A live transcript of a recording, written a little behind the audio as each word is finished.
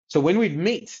So when we'd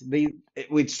meet,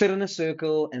 we'd sit in a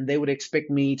circle and they would expect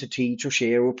me to teach or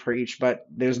share or preach, but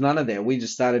there's none of that. We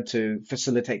just started to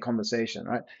facilitate conversation,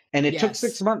 right? And it took Yes.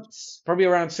 6 months, probably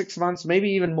around 6 months, maybe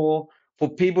even more, for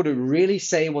people to really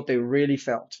say what they really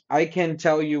felt. I can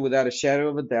tell you without a shadow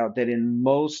of a doubt that in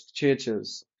most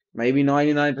churches, maybe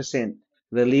 99%,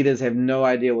 the leaders have no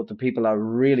idea what the people are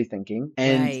really thinking.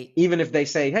 And Right. even if they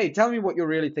say, hey, tell me what you're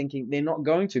really thinking, they're not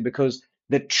going to, because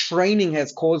the training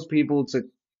has caused people to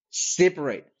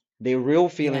separate their real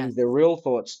Yes. feelings, their real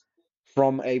thoughts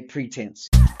from a pretense.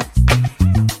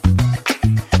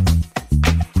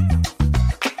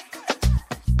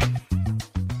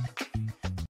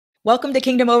 Welcome to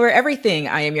Kingdom Over Everything.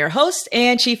 I am your host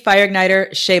and Chief Fire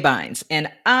Igniter, Shay Bynes,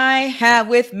 and I have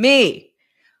with me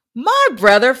my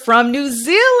brother from New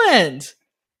Zealand,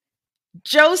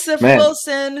 Joseph Man,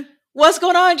 Wilson. What's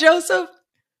going on, Joseph?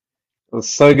 it's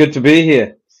so good to be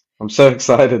here. I'm so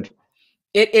excited.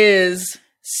 It is,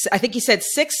 I think you said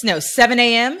 7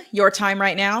 a.m. your time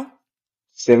right now.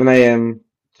 7 a.m.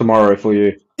 tomorrow for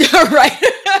you. Right.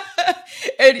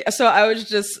 And so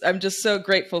I'm just so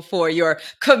grateful for your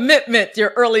commitment,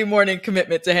 your early morning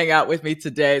commitment to hang out with me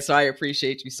today. So I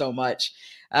appreciate you so much.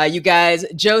 You guys,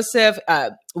 Joseph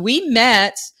and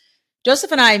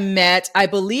I met, I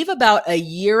believe about a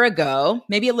year ago,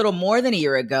 maybe a little more than a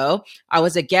year ago. I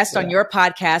was a guest on Yeah, your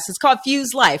podcast. It's called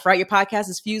Fuse Life, right? Your podcast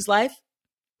is Fuse Life.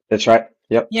 that's right.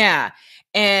 Yep. Yeah.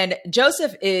 And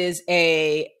Joseph is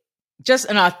just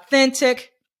an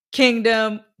authentic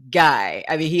kingdom guy.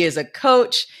 I mean, he is a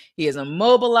coach. He is a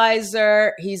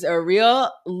mobilizer. He's a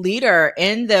real leader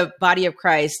in the body of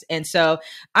Christ. And so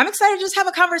I'm excited to just have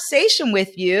a conversation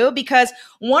with you because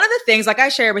one of the things, like I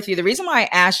shared with you, the reason why I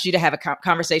asked you to have a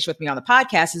conversation with me on the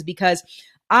podcast is because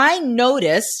I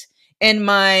noticed in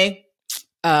my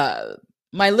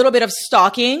little bit of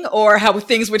stalking or how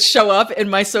things would show up in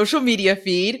my social media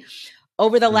feed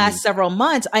over the Mm. last several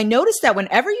months, I noticed that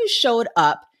whenever you showed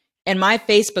up in my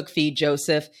Facebook feed,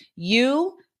 Joseph,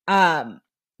 you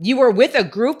were with a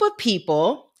group of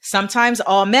people, sometimes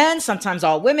all men, sometimes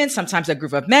all women, sometimes a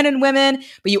group of men and women,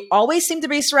 but you always seem to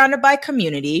be surrounded by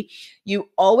community. You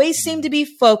always seem to be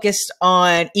focused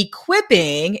on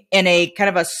equipping in a kind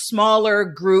of a smaller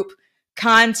group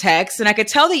context. And I could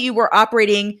tell that you were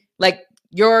operating like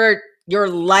your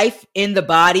life in the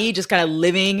body, just kind of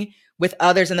living with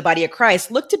others in the body of Christ,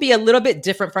 looked to be a little bit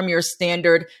different from your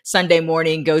standard Sunday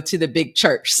morning, go to the big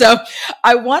church. So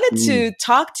I wanted Mm. to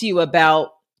talk to you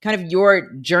about kind of your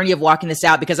journey of walking this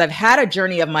out because I've had a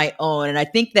journey of my own. And I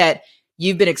think that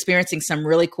you've been experiencing some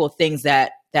really cool things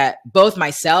that both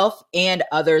myself and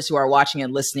others who are watching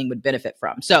and listening would benefit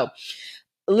from. So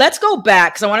let's go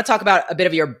back because I want to talk about a bit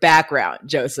of your background,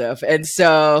 Joseph. And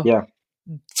so Yeah.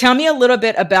 tell me a little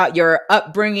bit about your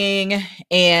upbringing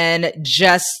and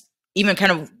just even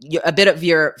kind of a bit of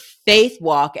your faith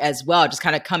walk as well, just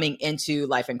kind of coming into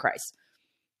life in Christ.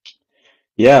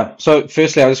 Yeah. So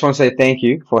firstly, I just want to say thank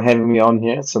you for having me on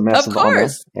here. It's a Of massive honor.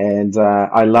 course. And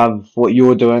I love what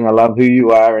you're doing. I love who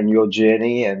you are and your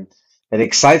journey. And it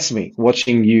excites me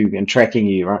watching you and tracking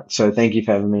you, right? So thank you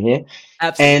for having me here.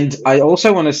 And Absolutely. I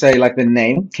also want to say, like the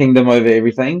name, Kingdom Over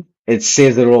Everything, it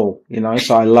says it all, you know?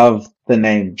 So I love the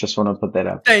name. Just want to put that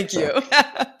out there. Thank So,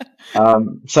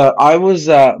 you. so I was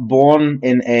born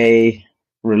in a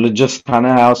religious kind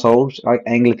of household, like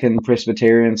Anglican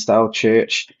Presbyterian style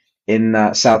church in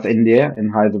South India in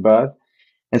Hyderabad.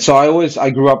 And so I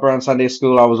grew up around Sunday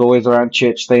school. I was always around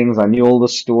church things. I knew all the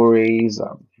stories.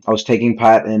 I was taking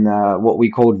part in what we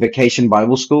called Vacation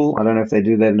Bible School. I don't know if they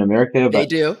do that in America, They but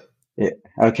do. yeah.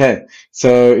 Okay.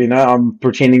 So, I'm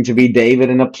pretending to be David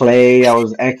in a play. I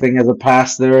was acting as a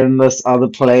pastor in this other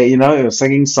play, I was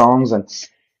singing songs. And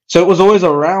so it was always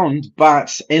around.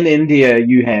 But in India,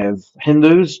 you have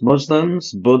Hindus,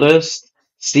 Muslims, Buddhists,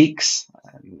 Sikhs,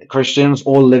 Christians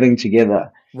all living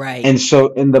together. Right. And so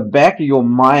in the back of your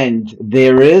mind,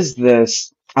 there is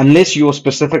this, unless you're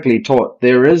specifically taught,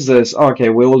 there is this, okay,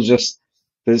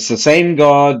 there's the same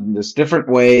God, there's different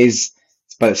ways,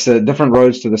 but it's different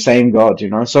roads to the same God.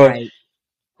 Right.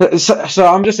 So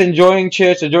I'm just enjoying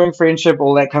church, enjoying friendship,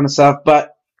 all that kind of stuff.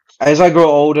 But as I grow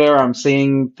older, I'm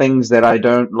seeing things that I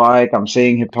don't like. I'm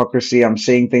seeing hypocrisy. I'm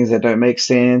seeing things that don't make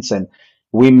sense. And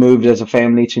we moved as a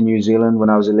family to New Zealand when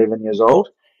I was 11 years old.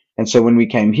 And so when we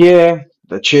came here,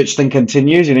 the church thing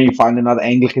continues. You find another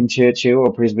Anglican church here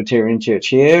or Presbyterian church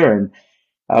here.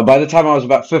 And by the time I was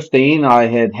about 15, I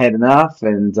had had enough,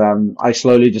 and I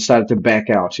slowly just started to back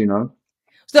out. So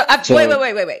wait,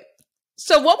 So,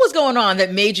 So what was going on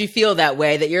that made you feel that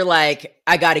way? That you're like,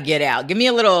 I got to get out. Give me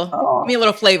a oh,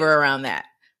 little flavor around that.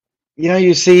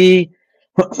 you see.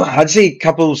 I'd see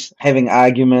couples having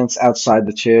arguments outside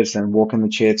the church and walking the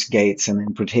church gates and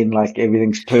then pretend like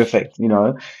everything's perfect, you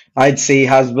know. I'd see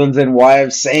husbands and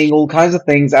wives saying all kinds of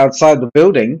things outside the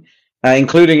building,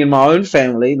 including in my own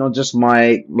family, not just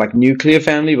my like nuclear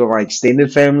family, but my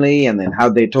extended family, and then how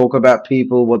they talk about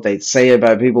people, what they say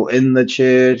about people in the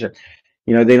church.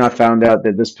 You know, then I found out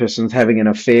that this person's having an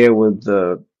affair with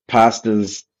the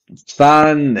pastor's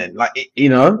son, and like, you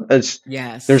know, there's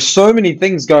Yes. so many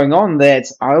things going on that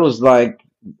I was like,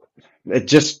 it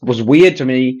just was weird to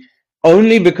me,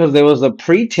 only because there was a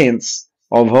pretense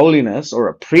of holiness or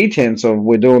a pretense of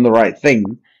we're doing the right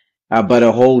thing, but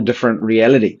a whole different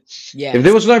reality. If there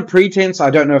Yes. was no pretense, I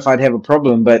don't know if I'd have a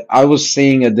problem, but I was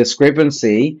seeing a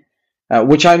discrepancy,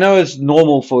 which I know is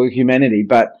normal for humanity,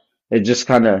 but it just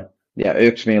kind of, yeah,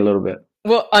 irks me a little bit.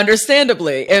 Well,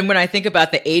 understandably. And when I think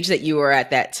about the age that you were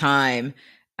at that time,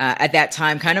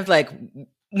 kind of like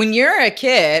when you're a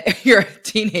kid, you're a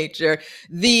teenager,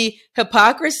 the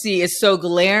hypocrisy is so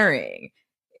glaring,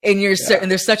 and Yeah.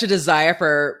 and there's such a desire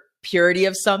for purity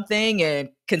of something and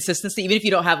consistency, even if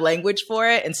you don't have language for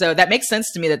it. And so that makes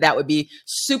sense to me that that would be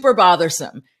super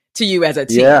bothersome to you as a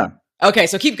teen. Yeah. Okay,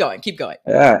 so keep going, keep going.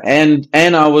 Yeah. And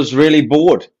I was really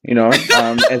bored, you know,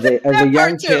 as a That part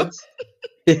young too.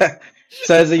 kid. Yeah.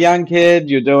 So as a young kid,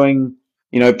 you're doing,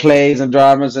 you know, plays and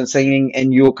dramas and singing,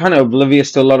 and you're kind of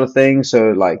oblivious to a lot of things.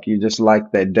 So like you just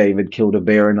like that David killed a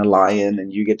bear and a lion,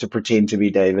 and you get to pretend to be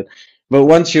David. But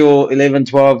once you're 11,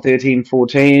 12, 13,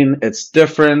 14, it's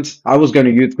different. I was going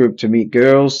to youth group to meet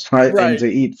girls, right? And Right. to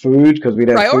eat food because we'd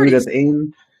have food at Priorities. the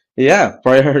end. Yeah,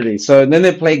 priority. So then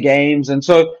they play games. And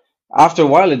so after a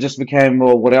while, it just became,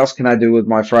 well, what else can I do with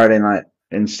my Friday night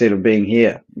instead of being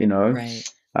here, you know?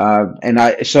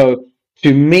 Right. So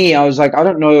to me, I was like, I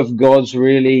don't know if God's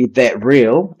really that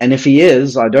real. And if he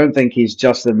is, I don't think he's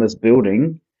just in this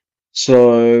building.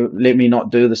 So let me not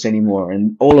do this anymore.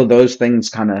 And all of those things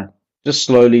kind of just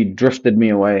slowly drifted me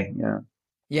away. Yeah.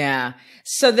 Yeah.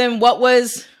 So then what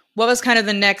was kind of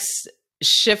the next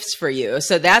shifts for you?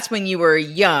 So that's when you were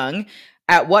young.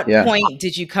 At what Yeah. point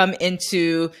did you come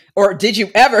into, or did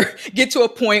you ever get to a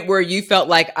point where you felt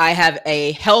like I have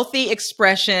a healthy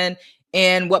expression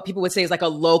in what people would say is like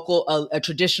a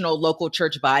traditional local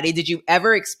church body? Did you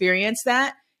ever experience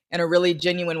that in a really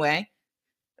genuine way?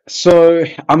 So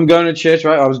I'm going to church,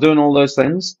 right? I was doing all those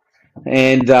things.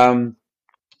 And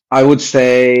I would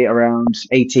say around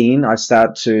 18, I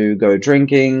start to go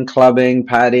drinking, clubbing,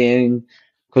 partying,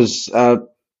 because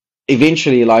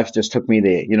eventually life just took me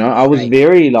there. You know, I was Right.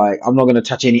 very like, I'm not going to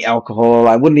touch any alcohol.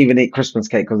 I wouldn't even eat Christmas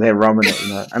cake because they have rum in it, you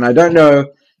know. And I don't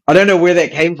know where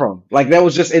that came from. Like that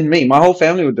was just in me. My whole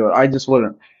family would do it. I just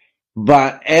wouldn't.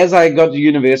 But as I got to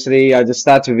university, I just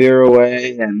started to veer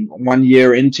away. And 1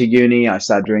 year into uni, I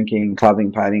started drinking,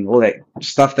 clubbing, partying, all that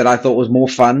stuff that I thought was more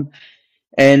fun.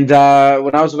 And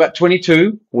when I was about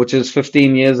 22, which is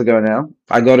 15 years ago now,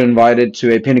 I got invited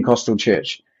to a Pentecostal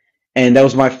church. And that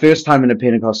was my first time in a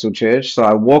Pentecostal church. So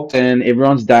I walked in,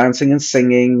 everyone's dancing and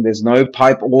singing. There's no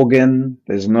pipe organ,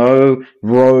 there's no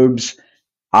robes.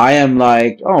 I am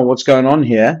like, oh, what's going on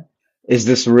here? Is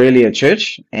this really a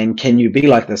church? And can you be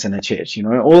like this in a church? You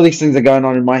know, all these things are going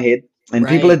on in my head. And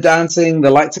people are Right. dancing, the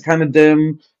lights are kind of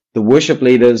dim. The worship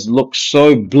leaders look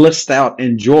so blissed out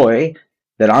in joy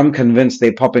that I'm convinced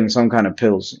they're popping some kind of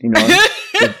pills, you know?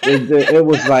 It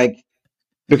was like,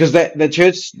 because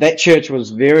that church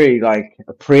was very like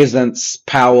presence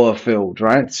power filled,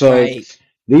 right? So Right.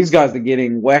 these guys are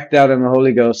getting whacked out in the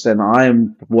Holy Ghost, and I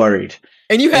am worried.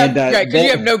 And you And have, right, because you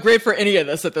have that no grid for any of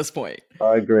this at this point.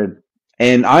 I agree,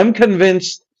 and I'm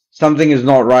convinced something is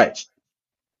not right.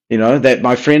 You know that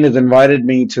my friend has invited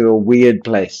me to a weird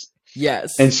place. And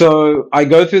Yes. so I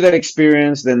go through that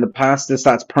experience. Then the pastor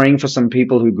starts praying for some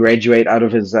people who graduate out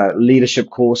of his leadership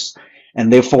course,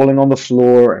 and they're falling on the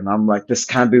floor. And I'm like, this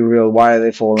can't be real. Why are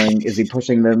they falling? Is he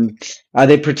pushing them? Are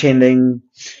they pretending?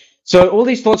 So all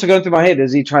these thoughts are going through my head.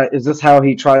 Is this how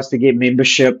he tries to get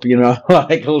membership? You know,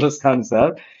 like all this kind of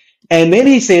stuff. And then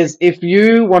he says, if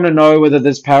you want to know whether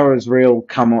this power is real,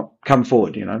 come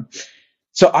forward, you know.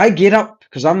 So I get up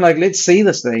because I'm like, let's see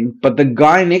this thing. But the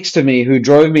guy next to me who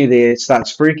drove me there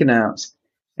starts freaking out.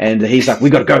 And he's like, we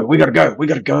gotta go, we gotta go, we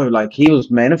gotta go. Like he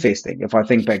was manifesting, if I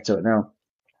think back to it now.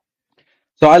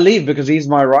 So I leave because he's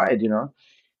my ride, you know.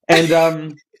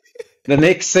 And the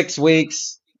next 6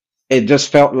 weeks, it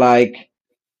just felt like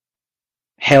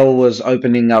hell was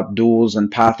opening up doors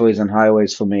and pathways and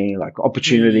highways for me, like Mm,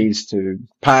 opportunities to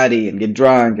party and get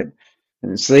drunk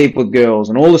and sleep with girls,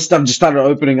 and all this stuff just started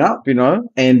opening up, you know?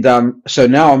 And so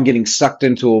now I'm getting sucked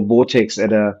into a vortex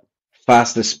at a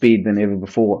faster speed than ever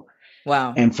before.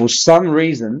 wow. And for some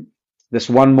reason, this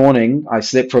one morning, I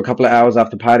slept for a couple of hours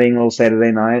after partying all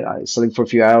Saturday night. I slept for a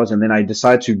few hours and then I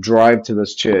decided to drive to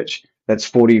this church that's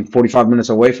 45 minutes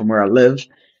away from where I live.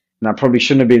 And I probably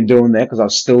shouldn't have been doing that because I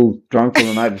was still drunk from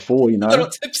the night before, A little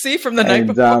tipsy from the night And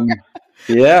before.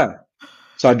 yeah.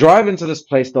 So I drive into this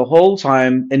place the whole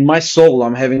time. In my soul,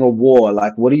 I'm having a war.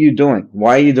 Like, what are you doing?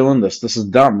 Why are you doing this? This is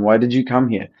dumb. Why did you come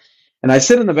here? And I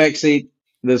sit in the back seat.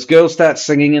 This girl starts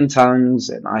singing in tongues,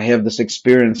 and I have this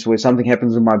experience where something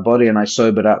happens in my body and I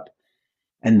sobered up.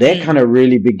 And that kind Mm, of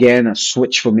really began a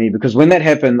switch for me because when that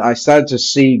happened, I started to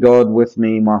see God with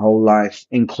me my whole life,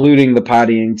 including the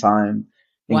partying time,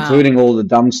 wow. including all the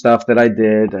dumb stuff that I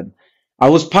did. And I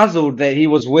was puzzled that he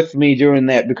was with me during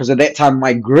that because at that time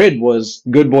my grid was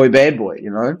good boy, bad boy,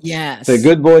 you know? So Yes.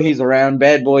 good boy, he's around,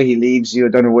 bad boy, he leaves you. I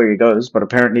don't know where he goes, but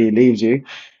apparently he leaves you.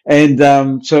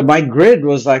 And so my grid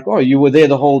was like, oh, you were there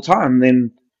the whole time.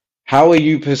 Then how are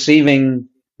you perceiving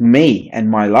me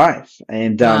and my life?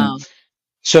 And Wow.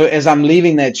 so as I'm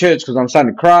leaving that church, because I'm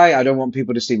starting to cry, I don't want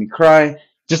people to see me cry.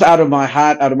 Just out of my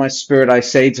heart, out of my spirit, I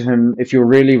say to him, if you're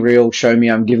really real, show me.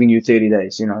 I'm giving you 30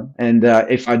 days, you know. And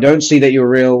if I don't see that you're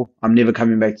real, I'm never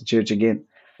coming back to church again.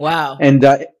 Wow. And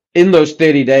in those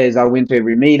 30 days, I went to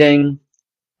every meeting.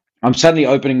 I'm suddenly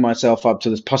opening myself up to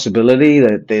this possibility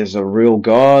that there's a real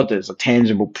God, there's a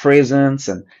tangible presence.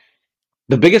 And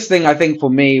the biggest thing I think for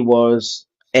me was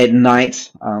at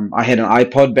night. I had an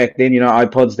iPod back then, you know,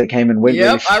 iPods that came and went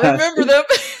really Yep, I fast. remember them.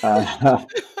 Uh,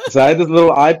 so I had this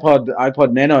little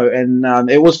iPod Nano, and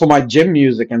it was for my gym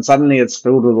music. And suddenly it's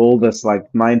filled with all this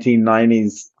like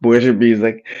 1990s worship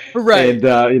music, Right.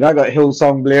 and you know, I got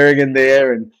Hillsong blaring in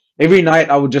there. And every night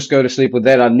I would just go to sleep with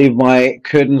that. I'd leave my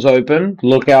curtains open,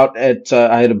 look out at.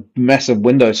 I had a massive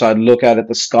window, so I'd look out at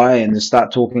the sky and just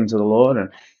start talking to the Lord. And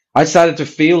I started to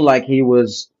feel like He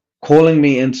was calling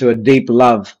me into a deep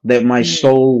love that my Mm,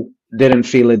 soul didn't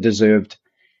feel it deserved.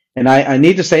 And I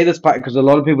need to say this part because a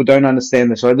lot of people don't understand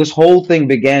this. So this whole thing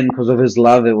began because of his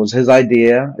love. It was his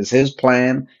idea, it's his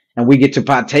plan, and we get to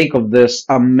partake of this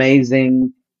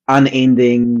amazing,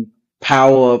 unending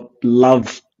power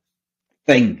love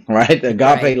thing, right? that's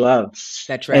right. Agape love.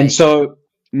 That's And right. so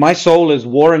my soul is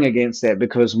warring against that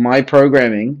because my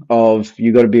programming of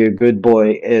you got to be a good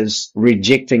boy is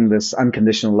rejecting this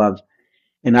unconditional love.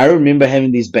 And I remember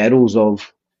having these battles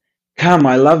of come,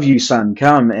 I love you, son,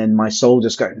 come. And my soul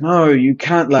just go, no, you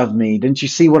can't love me. Didn't you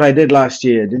see what I did last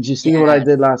year? Didn't you see what I Yes.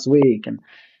 did last week? And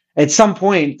at some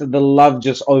point, the love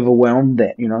just overwhelmed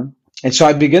that, you know? And so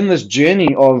I begin this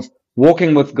journey of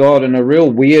walking with God in a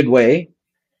real weird way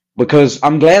because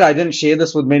I'm glad I didn't share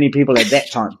this with many people at that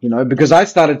time, you know, because I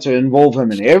started to involve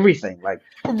him in everything. Like,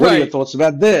 what are your Right. thoughts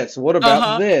about this? What about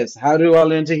Uh-huh. this? How do I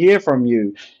learn to hear from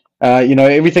you? You know,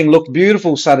 everything looked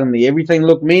beautiful suddenly. Everything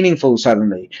looked meaningful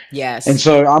suddenly. And Yes.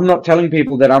 so I'm not telling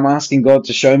people that I'm asking God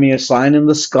to show me a sign in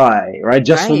the sky, right?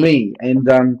 Just for Right. me. And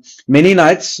many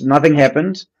nights, nothing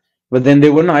happened. But then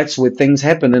there were nights where things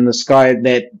happened in the sky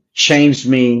that changed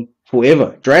me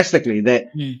forever, drastically.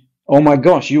 That, Mm, oh my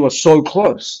gosh, you are so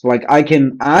close. Like I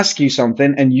can ask you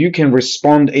something and you can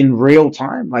respond in real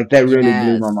time. Like that really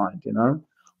blew my yes. mind, you know?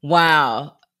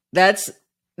 Wow. That's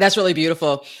that's really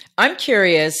beautiful. I'm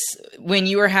curious when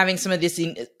you were having some of this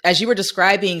as you were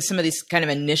describing some of this kind of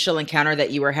initial encounter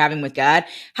that you were having with God,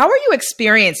 how are you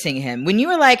experiencing him? When you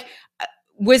were like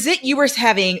was it you were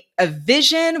having a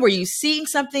vision? Were you seeing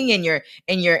something in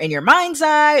your mind's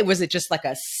eye? Was it just like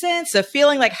a sense, a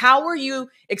feeling? Like how were you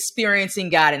experiencing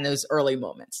God in those early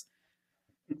moments?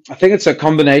 I think it's a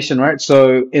combination, right?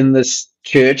 So in this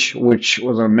church, which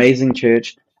was an amazing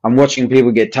church, I'm watching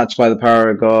people get touched by the power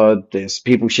of God. There's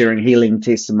people sharing healing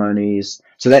testimonies.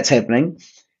 So that's happening.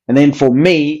 And then for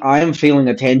me, I am feeling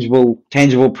a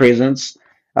tangible presence.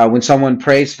 When someone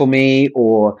prays for me,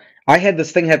 or I had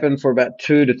this thing happen for about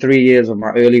 2 to 3 years of my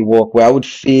early walk where I would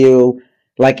feel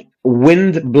like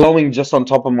wind blowing just on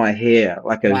top of my hair,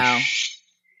 like a Wow. shh,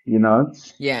 you know?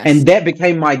 Yes. And that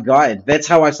became my guide. That's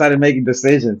how I started making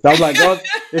decisions. I'm like, God,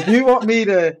 if you want me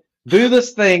to do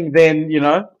this thing, then, you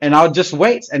know, and I'll just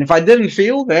wait. And if I didn't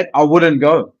feel that, I wouldn't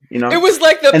go, you It know. was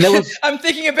like And that the was I'm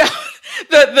thinking about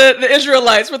the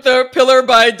Israelites with the pillar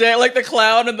by day, like the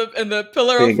cloud and the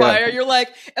pillar there of you go. fire. You're like,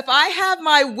 if I have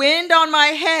my wind on my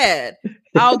head,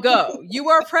 I'll go. You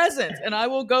are present, and I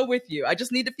will go with you. I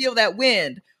just need to feel that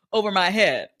wind over my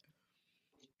head.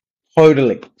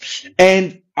 Totally.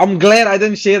 And I'm glad I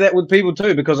didn't share that with people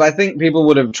too, because I think people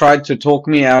would have tried to talk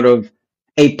me out of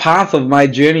a path of my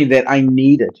journey that I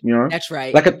needed, you know? That's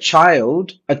right. Like a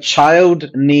child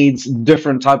needs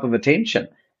different type of attention.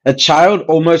 A child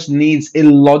almost needs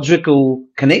illogical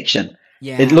connection.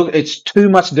 Yeah. It's too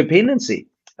much dependency.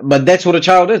 but that's what a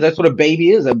child is. That's what a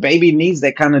baby is. A baby needs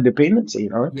that kind of dependency, you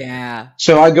know? Yeah.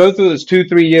 So I go through this 2,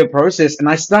 3 year process and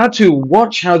I start to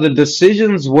watch how the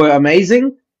decisions were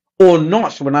amazing or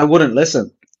not when I wouldn't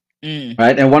listen. Mm.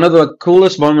 Right. And one of the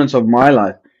coolest moments of my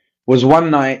life was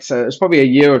one night. So it's probably a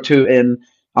year or two in.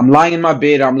 I'm lying in my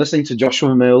bed. I'm listening to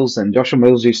Joshua Mills, and Joshua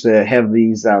Mills used to have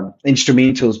these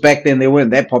instrumentals. Back then, they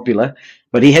weren't that popular,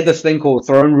 but he had this thing called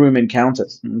Throne Room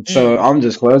Encounters. And so Mm. I'm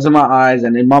just closing my eyes,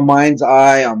 and in my mind's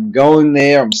eye, I'm going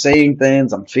there. I'm seeing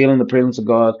things. I'm feeling the presence of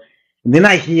God. And then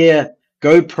I hear,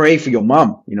 "Go pray for your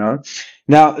mom," you know?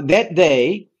 Now, that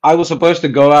day, I was supposed to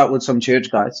go out with some church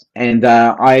guys, and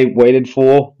I waited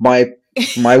for my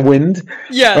wind.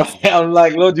 Yes. Right? I'm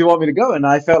like, "Lord, do you want me to go?" And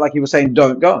I felt like he was saying,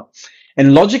 "Don't go."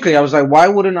 And logically, I was like, why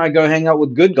wouldn't I go hang out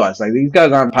with good guys? Like, these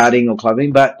guys aren't partying or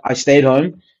clubbing, but I stayed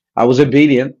home. I was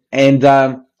obedient. And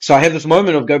so I have this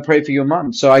moment of go pray for your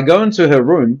mom. So I go into her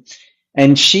room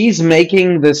and she's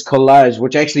making this collage,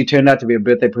 which actually turned out to be a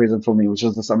birthday present for me, which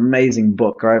was this amazing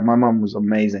book, right? My mom was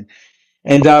amazing.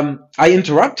 And I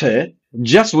interrupt her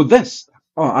just with this.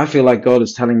 "Oh, I feel like God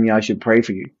is telling me I should pray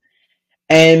for you."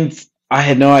 And I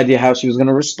had no idea how she was going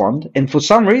to respond. And for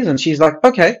some reason, she's like,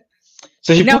 "Okay."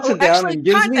 So she Now, puts it down actually, and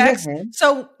gives me her context. hand.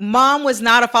 So, mom was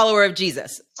not a follower of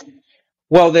Jesus.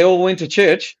 Well, they all went to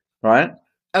church, right?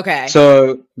 Okay.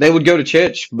 So they would go to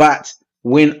church, but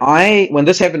when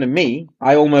this happened to me,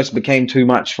 I almost became too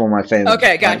much for my family.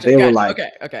 Okay. Like Gotcha. they were Gotcha. like, Okay.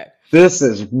 Okay. "This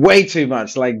is way too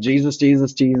much. Like Jesus,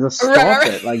 Jesus, Jesus, Right. Right. stop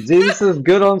Right. it. Like Jesus is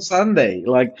good on Sunday.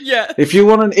 Like if Yes. you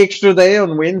want an extra day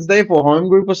on Wednesday for home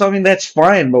group or something, that's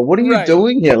fine. But what are you Right.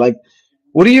 doing here? Like,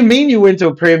 what do you mean you went to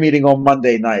a prayer meeting on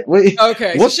Monday night?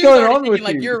 Okay. So What's she was going already on thinking with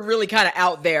like you?" you're really kind of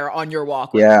out there on your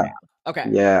walk with her Yeah, now. Okay.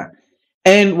 yeah.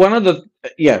 And one of the,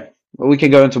 yeah, we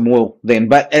can go into more then.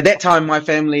 But at that time,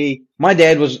 my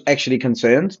dad was actually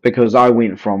concerned because I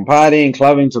went from partying,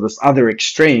 clubbing to this other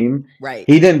extreme. Right.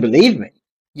 He didn't believe me.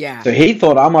 Yeah. So he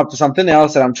thought I'm up to something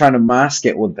else and I'm trying to mask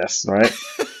it with this, right?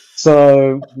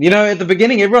 So, at the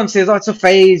beginning, everyone says, "Oh, it's a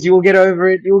phase. You will get over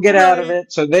it. You will get out of Right.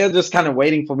 it." So they're just kind of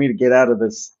waiting for me to get out of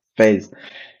this phase.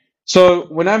 So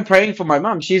when I'm praying for my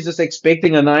mom, she's just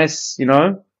expecting a nice,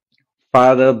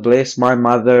 "Father, bless my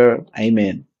mother.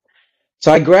 Amen."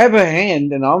 So I grab her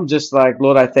hand and I'm just like,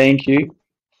 "Lord, I thank you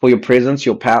for your presence,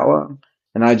 your power.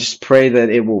 And I just pray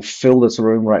that it will fill this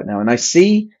room right now." And I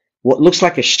see what looks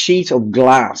like a sheet of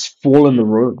glass fall in the Mm.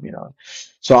 room.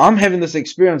 So I'm having this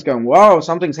experience going, "Wow,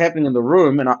 something's happening in the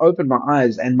room." And I open my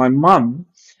eyes and my mum,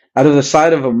 out of the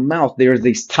side of her mouth, there's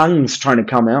these tongues trying to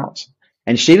come out.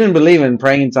 And she didn't believe in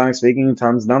praying in tongues, speaking in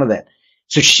tongues, none of that.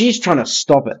 So she's trying to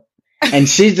stop it. And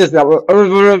she's just like,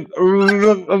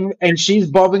 and she's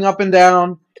bobbing up and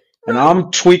down. And Right. I'm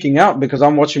tweaking out because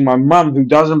I'm watching my mum, who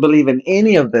doesn't believe in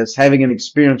any of this, having an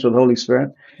experience with Holy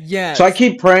Spirit. So I Yes.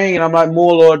 keep praying and I'm like,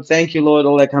 "More, Lord, thank you, Lord,"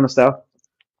 all that kind of stuff.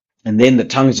 And then the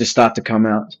tongues just start to come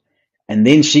out. And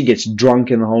then she gets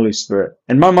drunk in the Holy Spirit.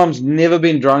 And my mum's never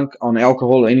been drunk on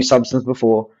alcohol or any substance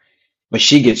before. But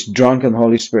she gets drunk in the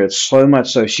Holy Spirit so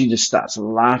much so she just starts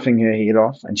laughing her head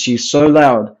off. And she's so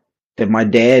loud that my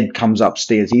dad comes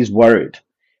upstairs. He's worried.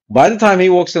 By the time he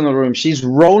walks in the room, she's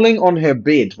rolling on her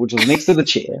bed, which was next to the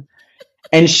chair,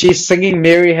 and she's singing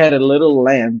 "Mary Had a Little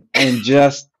Lamb" and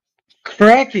just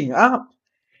cracking up.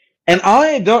 And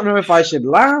I don't know if I should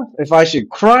laugh, if I should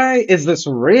cry. Is this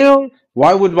real?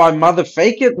 Why would my mother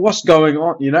fake it? What's going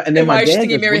on? And then And my why is she dad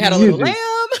thinking goes, Mary "What had did a you little do?"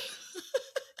 lamb?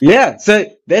 Yeah, so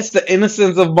that's the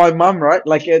innocence of my mum, right?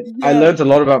 Like I Yes. learned a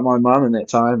lot about my mum in that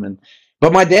time,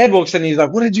 but my dad walks in, and he's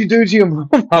like, "What did you do to your mum?"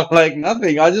 I'm like,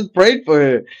 "Nothing. I just prayed for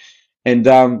her." And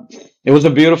it was a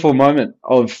beautiful moment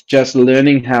of just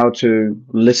learning how to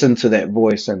listen to that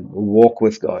voice and walk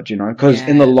with God, because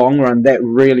in the Yes. long run, that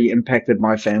really impacted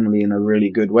my family in a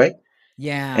really good way.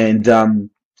 Yeah. And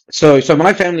so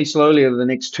my family slowly over the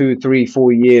next 2, 3,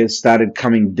 4 years started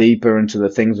coming deeper into the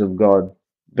things of God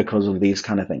because of these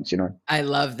kind of things. I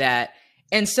love that.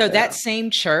 And so that Yeah. same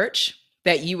church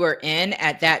that you were in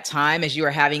at that time as you were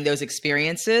having those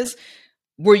experiences,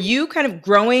 were you kind of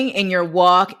growing in your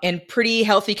walk in pretty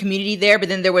healthy community there, but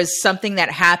then there was something that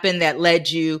happened that led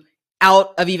you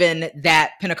out of even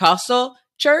that Pentecostal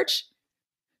church?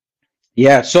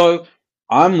 Yeah, so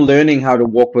I'm learning how to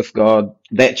walk with God.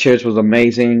 That church was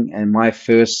amazing, and my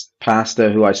first pastor,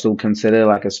 who I still consider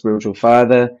like a spiritual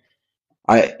father,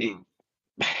 I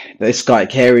this guy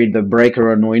carried the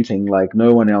breaker anointing like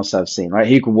no one else I've seen, right?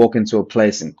 He could walk into a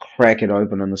place and crack it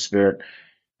open in the spirit.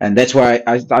 And that's why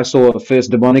I saw a first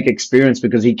demonic experience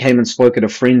because he came and spoke at a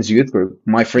friend's youth group,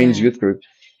 my friend's Yeah. youth group.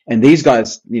 And these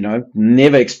guys,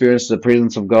 never experienced the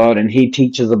presence of God. And he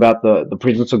teaches about the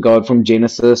presence of God from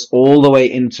Genesis all the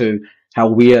way into how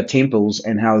we are temples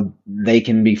and how they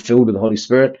can be filled with the Holy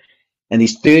Spirit. And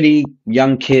these 30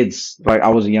 young kids, like I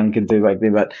was a young kid too back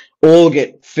then, but all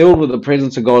get filled with the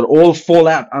presence of God, all fall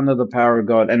out under the power of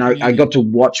God. And I Mm. got to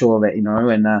watch all that,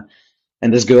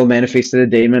 and this girl manifested a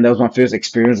demon. That was my first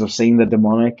experience of seeing the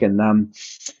demonic. And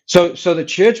so the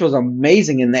church was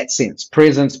amazing in that sense.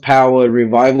 Presence, power,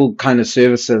 revival kind of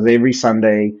services every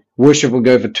Sunday. Worship would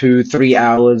go for 2, 3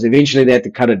 hours. Eventually they had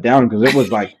to cut it down because it was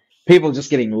like people just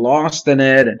getting lost in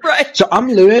it. And Right. so I'm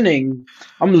learning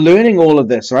all of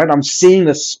this, right? I'm seeing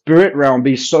the spirit realm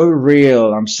be so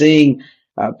real. I'm seeing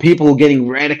people getting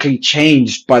radically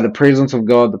changed by the presence of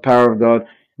God, the power of God.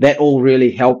 That all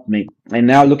really helped me. And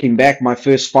now looking back, my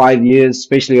first 5 years,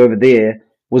 especially over there,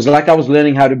 was like I was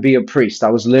learning how to be a priest.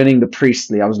 I was learning the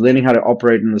priestly. I was learning how to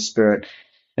operate in the spirit.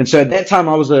 And so at that time,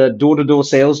 I was a door-to-door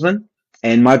salesman.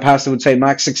 And my pastor would say,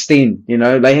 Mark 16,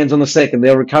 lay hands on the sick and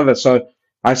they'll recover. So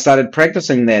I started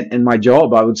practicing that in my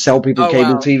job. I would sell people Oh,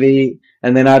 cable wow. TV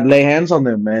and then I'd lay hands on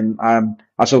them. And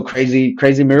I saw crazy,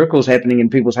 crazy miracles happening in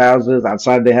people's houses,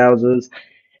 outside their houses.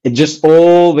 It just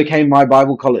all became my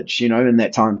Bible college, in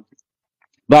that time.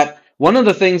 But one of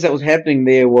the things that was happening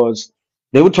there was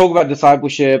they would talk about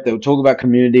discipleship, they would talk about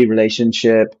community,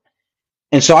 relationship.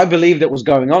 And so I believed it was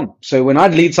going on. So when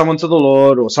I'd lead someone to the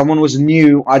Lord or someone was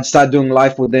new, I'd start doing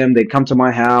life with them. They'd come to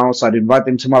my house. I'd invite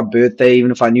them to my birthday,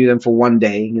 even if I knew them for one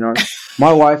day.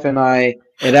 My wife and I,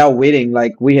 at our wedding,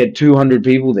 like we had 200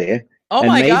 people there Oh and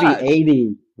my maybe God.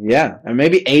 80. Yeah. And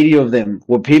maybe 80 of them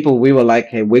were people we were like,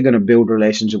 hey, we're going to build a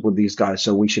relationship with these guys.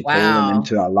 So we should call them Wow.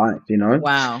 into our life.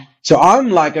 Wow. So I'm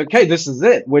like, okay, this is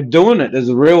it. We're doing it as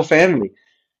a real family.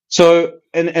 So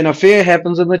an affair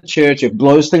happens in the church, it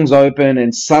blows things open,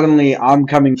 and suddenly I'm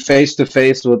coming face to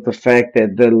face with the fact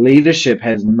that the leadership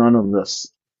has none of this.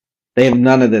 They have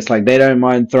none of this. Like they don't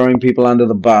mind throwing people under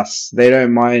the bus. They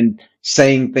don't mind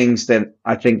saying things that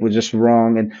I think were just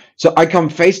wrong. And so I come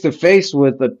face to face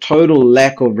with a total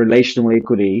lack of relational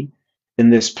equity in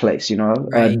this place,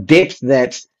 Right. depth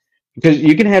that, because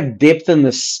you can have depth in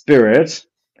the spirit,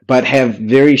 but have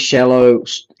very shallow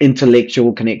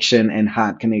intellectual connection and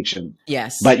heart connection.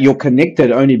 Yes. But you're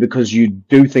connected only because you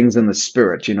do things in the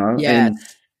spirit. And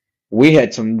Yes. we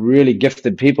had some really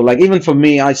gifted people. Like even for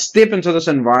me, I step into this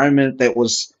environment that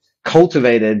was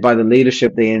cultivated by the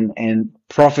leadership then, and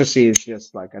prophecy is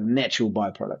just like a natural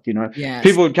byproduct. Yes.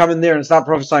 People would come in there and start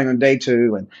prophesying on day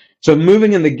 2. And so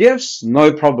moving in the gifts,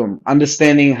 no problem.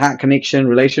 Understanding heart connection,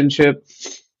 relationship,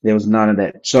 there was none of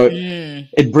that. So Mm.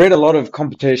 it bred a lot of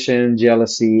competition,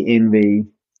 jealousy, envy,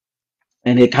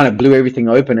 and it kind of blew everything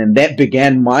open. And that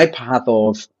began my path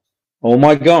of, oh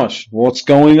my gosh, what's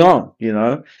going on?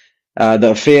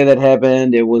 The affair that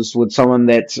happened, it was with someone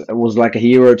that was like a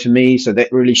hero to me. So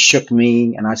that really shook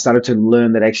me. And I started to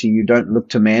learn that actually you don't look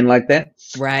to man like that.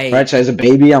 Right. Right. So as a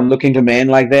baby, I'm looking to man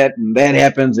like that. And that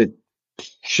happens. It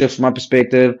shifts my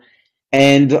perspective.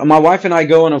 And my wife and I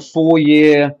go on a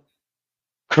 4-year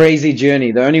crazy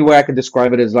journey. The only way I could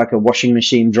describe it is like a washing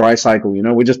machine dry cycle.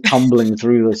 We're just tumbling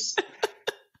through this.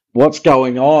 What's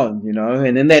going on?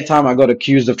 And in that time, I got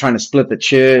accused of trying to split the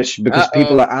church because Uh-oh.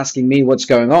 people are asking me what's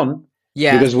going on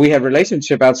Yes. because we have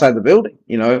relationship outside the building.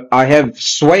 I have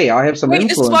sway. I have some Wait,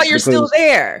 this is why influence you're still because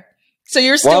there. So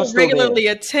you're while still I'm still there. regularly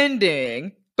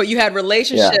attending, but you had Yeah.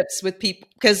 relationships with people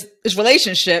because this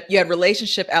relationship, you had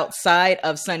relationship outside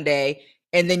of Sunday,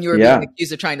 and then you were being Yeah.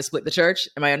 accused of trying to split the church.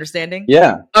 Am I understanding?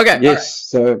 Yeah. Okay. All right. Yes.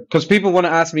 So, because people want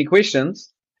to ask me questions,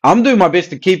 I'm doing my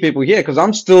best to keep people here because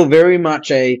I'm still very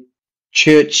much a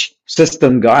church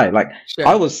system guy. Like I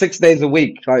Sure. was 6 days a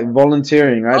week, like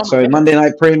volunteering, right? Oh my So Monday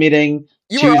goodness. night prayer meeting,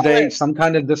 You were all Tuesday, in. some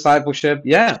kind of discipleship.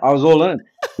 Yeah, I was all in.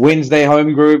 Wednesday,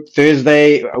 home group,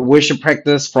 Thursday, worship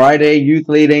practice, Friday, youth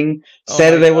leading. Oh my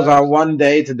Saturday was gosh. our one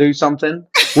day to do something,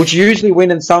 which usually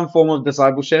went in some form of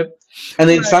discipleship. And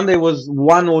then Right. Sunday was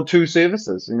 1 or 2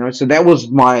 services. So that was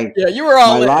my Yeah, you were my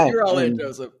all in. You life. were all in, And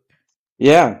Joseph.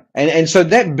 yeah, and so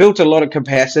that built a lot of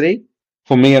capacity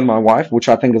for me and my wife, which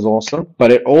I think is awesome.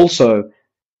 But it also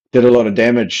did a lot of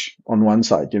damage on one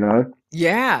side.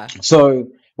 Yeah. So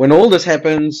when all this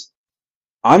happens,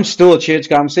 I'm still a church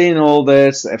guy. I'm seeing all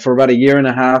this for about a year and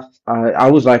a half. I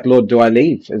was like, Lord, do I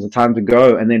leave? Is it time to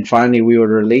go? And then finally we were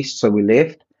released, so we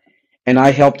left. And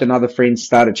I helped another friend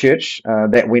start a church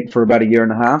that went for about a year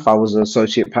and a half. I was an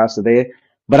associate pastor there.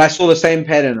 But I saw the same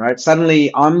pattern, right?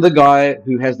 Suddenly I'm the guy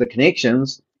who has the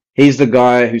connections. He's the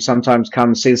guy who sometimes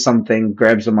comes, says something,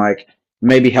 grabs the mic,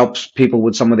 maybe helps people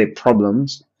with some of their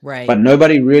problems, Right. but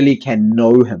nobody really can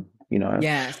know him.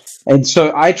 Yes. And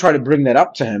so I try to bring that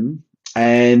up to him.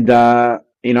 And, I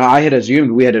had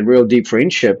assumed we had a real deep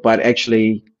friendship, but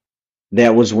actually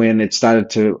that was when it started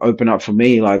to open up for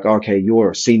me. Like, okay,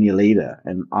 you're a senior leader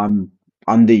and I'm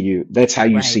under you. That's how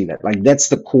you Right. see that. Like, that's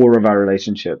the core of our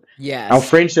relationship. Our Yes.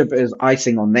 friendship is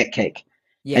icing on that cake.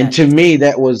 And Yes. to me,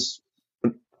 that was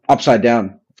upside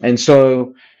down. And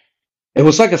so it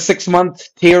was like a 6 month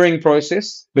tearing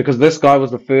process because this guy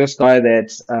was the first guy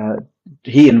that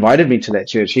he invited me to that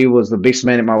church. He was the best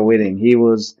man at my wedding. He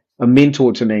was a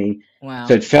mentor to me. So Wow.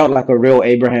 it felt like a real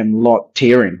Abraham Lot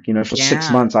tearing. You know, for six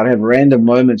Yeah. months, I'd have random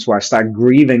moments where I start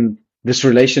grieving this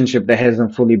relationship that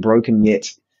hasn't fully broken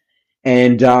yet.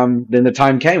 And then the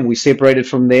time came. We separated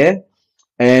from there.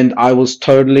 And I was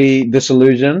totally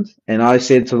disillusioned. And I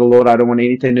said to the Lord, I don't want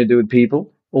anything to do with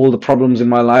people. All the problems in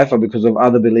my life are because of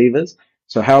other believers.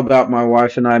 So how about my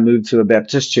wife and I move to a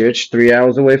Baptist church 3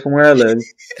 hours away from where I live,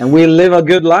 and we live a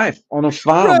good life on a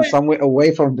farm Right. somewhere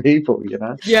away from people, you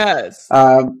know? Yes.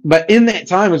 But in that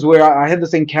time is where I had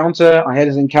this encounter. I had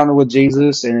this encounter with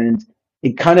Jesus, and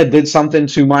it kind of did something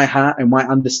to my heart and my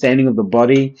understanding of the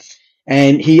body.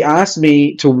 And he asked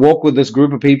me to walk with this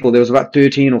group of people. There was about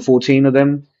 13 or 14 of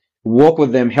them. Walk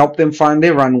with them, help them find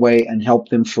their runway, and help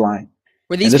them fly.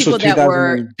 Were And these this was people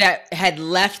 2000. that had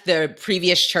left the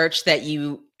previous church that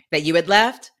you had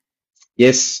left?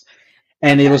 Yes.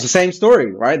 And it was Okay. the same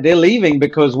story, right? They're leaving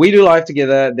because we do life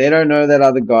together. They don't know that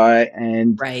other guy.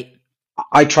 And Right.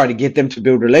 I try to get them to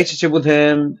build a relationship with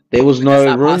him. There was But that's no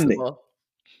not room there. possible.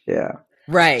 Yeah.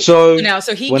 Right. So So now,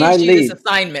 so he when I gives you this leave,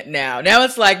 assignment now. Now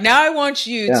it's like, now I want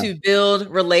you yeah. to build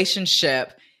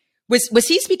relationship. Was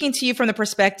he speaking to you from the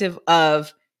perspective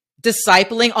of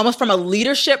discipling, almost from a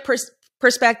leadership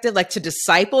perspective, like to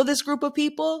disciple this group of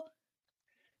people?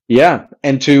 Yeah,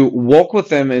 and to walk with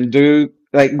them and do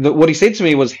like what he said to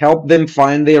me was help them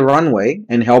find their runway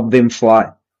and help them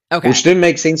fly, Okay. which didn't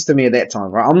make sense to me at that time,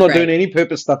 right? I'm not doing Right. any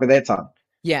purpose stuff at that time.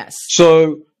 Yes.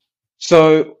 So,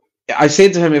 so I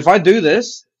said to him, if I do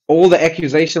this, all the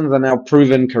accusations are now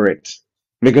proven correct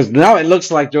because now it looks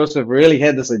like Joseph really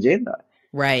had this agenda.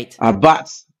 Right. But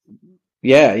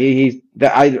yeah, he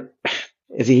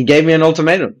gave me an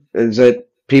ultimatum: is it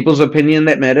people's opinion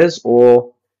that matters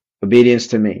or obedience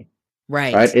to me?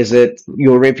 Right. Right? Is it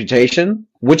your reputation?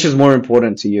 Which is more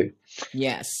important to you?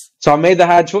 Yes. So I made the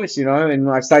hard choice, you know, and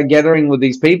I started gathering with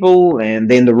these people, and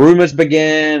then the rumors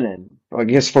began, and I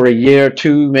guess for a year,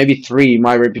 two, maybe three,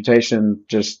 my reputation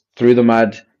just through the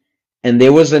mud. And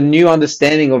there was a new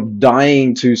understanding of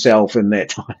dying to self in that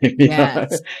time, you know.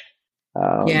 Yes.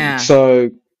 Yeah. So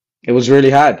it was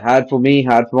really hard for me,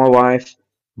 hard for my wife.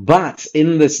 But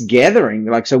in this gathering,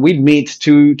 like, so we'd meet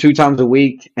two times a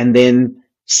week, and then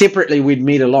separately we'd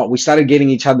meet a lot. We started getting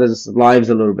each other's lives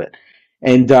a little bit.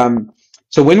 And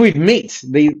so when we'd meet,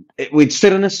 we'd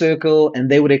sit in a circle and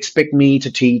they would expect me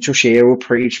to teach or share or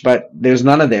preach, but there's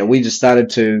none of that. We just started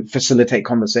to facilitate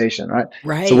conversation, right? So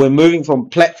Right. we're moving from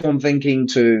platform thinking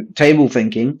to table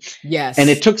thinking. And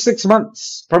it Yes. took 6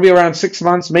 months, probably around 6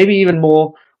 months, maybe even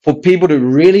more, for people to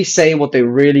really say what they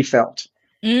really felt.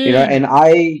 You know, and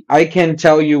Mm. I can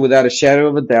tell you without a shadow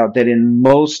of a doubt that in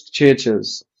most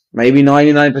churches, maybe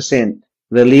 99%,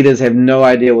 the leaders have no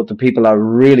idea what the people are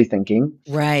really thinking.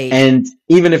 Right. And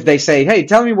even if they say, hey,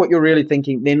 tell me what you're really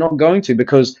thinking, they're not going to,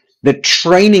 because the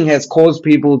training has caused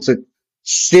people to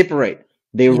separate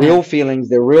their Yeah. real feelings,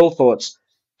 their real thoughts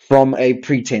from a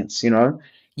pretense, you know?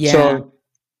 Yeah. So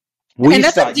we And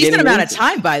that's a start decent getting amount of into,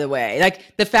 time, by the way.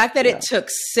 Like the fact that it yeah, took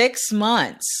 6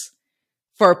 months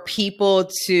for people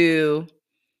to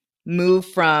move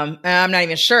from, I'm not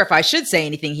even sure if I should say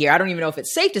anything here. I don't even know if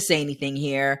it's safe to say anything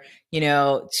here,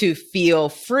 to feel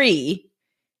free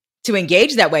to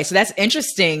engage that way. So that's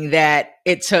interesting that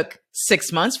it took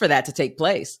 6 months for that to take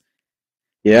place.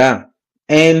 yeah.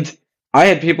 And I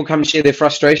had people come share their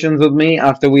frustrations with me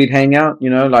after we'd hang out, you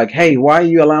know, like, hey, why are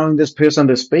you allowing this person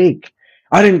to speak?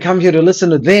 I didn't come here to listen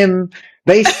to them.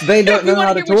 They don't We know want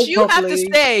how to to hear what talk you have to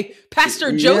properly. say, Pastor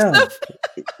Yeah. Joseph.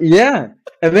 Yeah.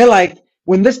 And they're like,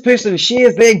 when this person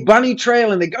shares their bunny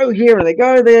trail and they go here and they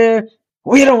go there,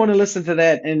 we don't want to listen to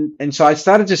that. And so I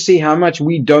started to see how much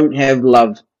we don't have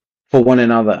love for one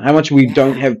another, how much we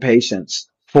don't Yeah. have patience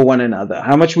for one another,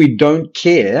 how much we don't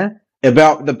care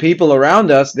about the people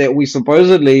around us that we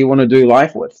supposedly want to do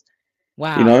life with. You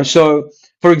Wow. know, so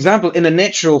for example, in a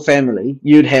natural family,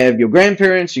 you'd have your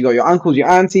grandparents, you got your uncles, your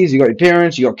aunties, you got your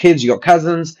parents, you got kids, you got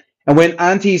cousins. And when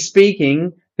auntie's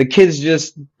speaking, the kids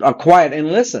just are quiet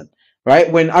and listen,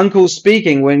 right? When uncle's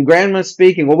speaking, when grandma's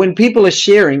speaking, or when people are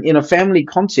sharing in a family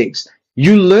context,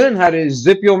 you learn how to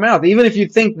zip your mouth. Even if you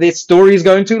think their story is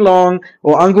going too long,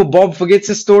 or Uncle Bob forgets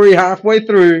his story halfway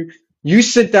through, you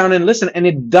sit down and listen, and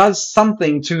it does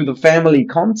something to the family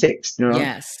context, you know?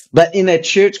 Yes. But in a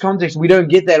church context, we don't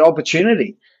get that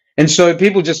opportunity. And so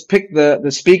people just pick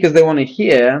the speakers they want to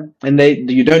hear, and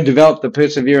you don't develop the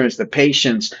perseverance, the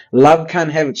patience. Love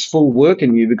can't have its full work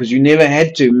in you because you never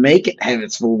had to make it have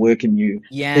its full work in you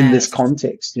in this Yes.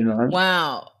 context, you know?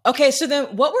 Wow. Okay, so then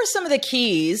what were some of the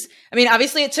keys? I mean,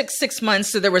 obviously it took 6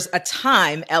 months, so there was a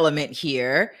time element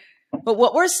here. But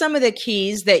what were some of the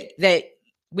keys that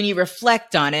when you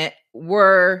reflect on it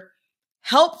were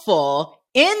helpful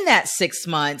in that 6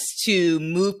 months to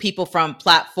move people from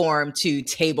platform to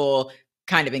table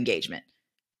kind of engagement?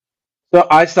 So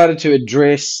I started to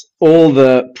address all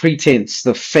the pretense,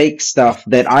 the fake stuff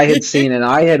that I had seen and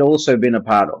I had also been a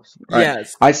part of, right?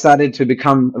 Yes. I started to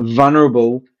become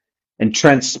vulnerable and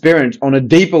transparent on a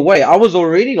deeper way. I was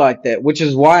already like that, which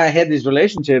is why I had these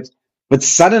relationships. But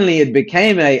suddenly it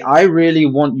became I really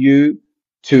want you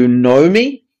to know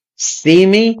me, see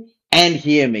me, and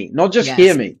hear me. Not just hear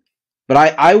Yes. me, but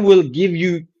I will give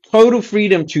you total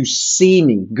freedom to see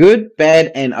me, good,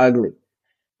 bad, and ugly.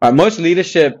 Most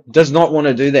leadership does not want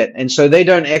to do that. And so they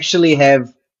don't actually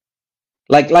have,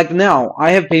 like now,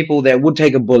 I have people that would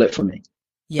take a bullet for me.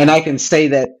 And Yeah. I can say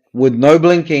that with no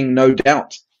blinking, no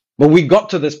doubt. But we got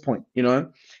to this point, you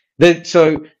know.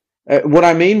 What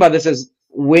I mean by this is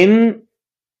when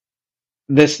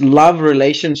this love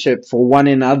relationship for one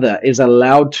another is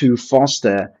allowed to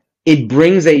foster, it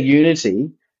brings a unity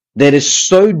that is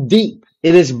so deep.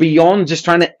 It is beyond just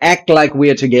trying to act like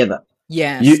we're together. You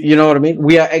Yes. you know what I mean?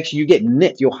 We are actually, you get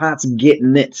knit, your hearts get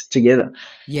knit together.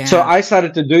 So Yeah. I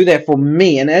started to do that for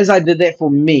me. And as I did that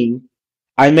for me,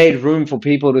 I made room for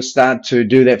people to start to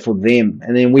do that for them.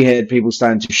 And then we had people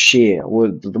starting to share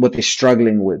what they're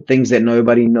struggling with, things that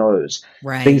nobody knows,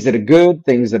 things Right. that are good,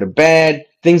 things that are bad,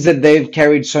 things that they've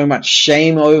carried so much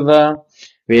shame over.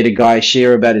 We had a guy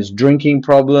share about his drinking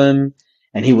problem,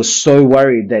 and he was so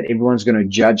worried that everyone's going to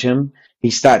judge him. He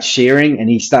starts sharing and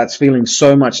he starts feeling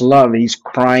so much love. He's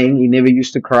crying. He never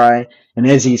used to cry. And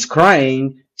as he's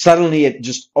crying, suddenly it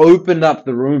just opened up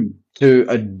the room to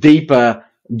a deeper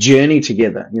journey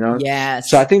together, you know? So I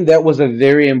Yes. think that was a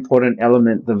very important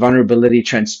element, the vulnerability,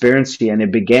 transparency, and it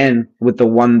began with the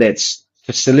one that's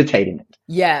facilitating it.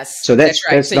 Yes, So that's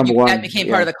right. that's So number that one. became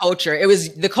part Yeah. of the culture. It was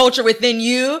the culture within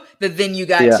you that then you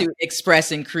got Yeah. to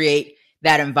express and create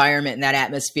that environment and that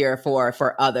atmosphere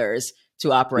for others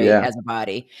to operate Yeah. as a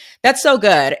body. That's so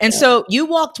good. And Yeah. so you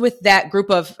walked with that group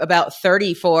of about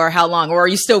 30 for how long? Or are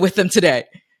you still with them today?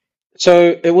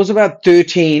 So it was about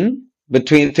 13,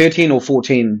 between 13 or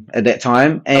 14 at that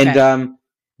time. And Okay.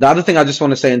 the other thing I just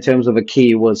want to say in terms of a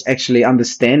key was actually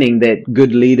understanding that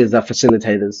good leaders are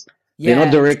facilitators. They're not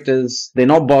Yes. directors. They're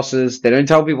not bosses. They don't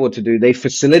tell people what to do. They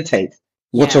facilitate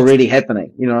what's Yes. already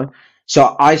happening, you know?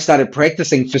 So I started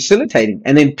practicing facilitating,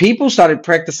 and then people started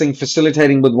practicing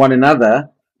facilitating with one another,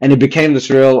 and it became this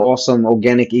real awesome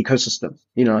organic ecosystem,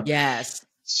 you know? Yes.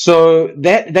 So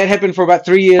that happened for about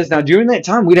 3 years. Now, during that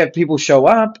time, we'd have people show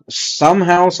up.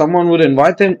 Somehow, someone would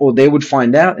invite them, or they would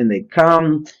find out and they'd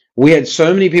come. We had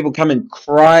so many people come and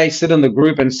cry, sit in the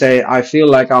group, and say, "I feel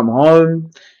like I'm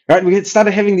home." Right? We had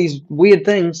started having these weird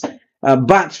things,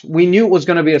 but we knew it was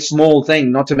going to be a small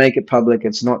thing, not to make it public.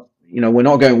 It's not, you know, we're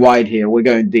not going wide here. We're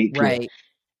going deep here. Right.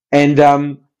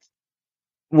 And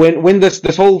when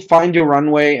this whole find your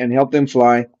runway and help them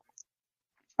fly,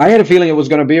 I had a feeling it was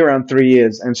going to be around 3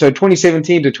 years. And so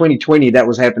 2017 to 2020, that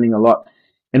was happening a lot.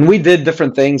 And we did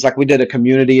different things, like we did a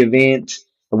community event.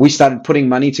 We started putting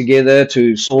money together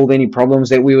to solve any problems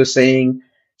that we were seeing.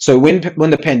 So when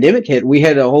the pandemic hit, we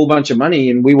had a whole bunch of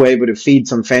money and we were able to feed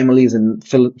some families in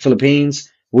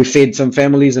Philippines. We fed some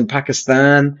families in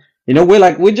Pakistan. You know,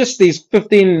 we're just these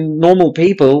 15 normal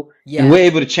people, and Yeah, we're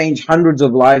able to change hundreds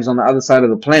of lives on the other side of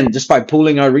the planet just by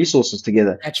pooling our resources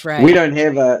together. that's We right. don't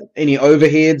have any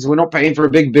overheads. We're not paying for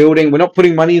a big building. We're not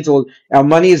putting money into our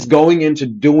money is going into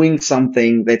doing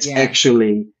something that's Yeah.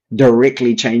 actually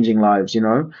directly changing lives, you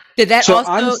know? So I'm Did that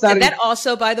starting,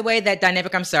 also, by the way, that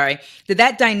dynamic, I'm sorry, did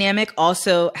that dynamic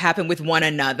also happen with one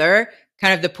another?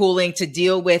 Kind of the pooling to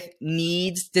deal with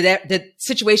needs? Did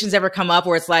situations ever come up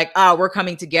where it's like, oh, we're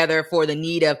coming together for the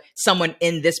need of someone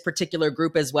in this particular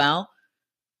group as well?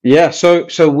 yeah. So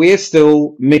we're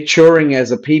still maturing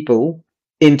as a people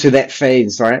into that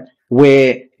phase, right?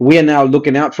 Where we are now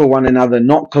looking out for one another,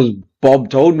 not because Bob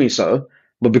told me so,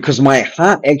 but because my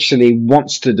heart actually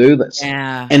wants to do this.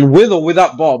 Yeah. And with or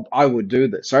without Bob, I would do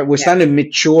this, right? We're Yes. starting to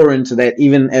mature into that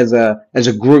even as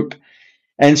a group.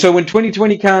 And so when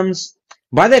 2020 comes,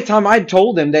 by that time I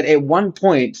told them that at one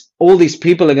point all these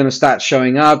people are going to start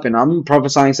showing up, and I'm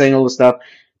prophesying, saying all this stuff.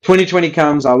 2020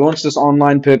 comes, I launched this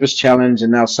online purpose challenge,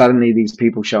 and now suddenly these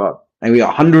people show up, and we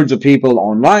got hundreds of people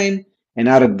online. And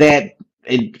out of that,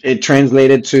 it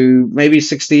translated to maybe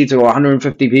 60 to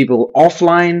 150 people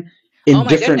offline Oh in my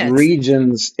different goodness.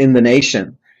 regions in the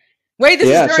nation. Wait, this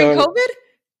is Yeah, during so COVID?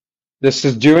 this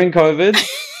is during COVID,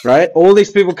 right? All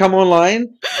these people come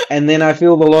online, and then I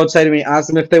feel the Lord say to me, ask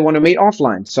them if they want to meet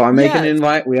offline. So I make an Yes.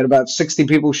 invite. We had about 60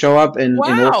 people show up in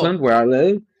Wow. Auckland, where I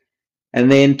live.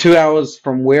 And then 2 hours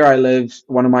from where I live,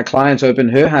 one of my clients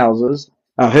opened her house,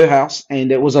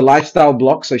 and it was a lifestyle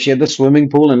block. So she had the swimming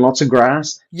pool and lots of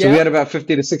grass. So we Yep. had about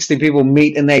 50 to 60 people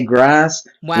meet in that grass.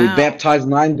 We Wow. baptized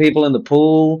 9 people in the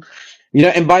pool.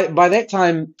 And by that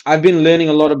time, I've been learning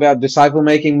a lot about disciple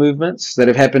making movements that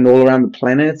have happened all around the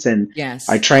planet. And I Yes.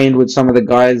 trained with some of the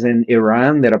guys in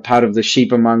Iran that are part of the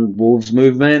Sheep Among Wolves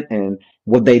movement and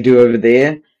what they do over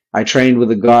there. I trained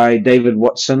with a guy, David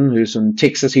Watson, who's from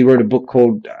Texas. He wrote a book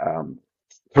called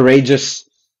Courageous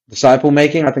Disciple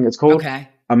Making, I think it's called. Okay.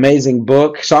 Amazing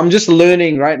book. So I'm just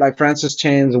learning, right? Like Francis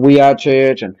Chan's We Are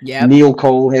Church, and Yep. Neil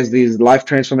Cole has these life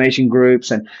transformation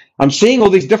groups. And I'm seeing all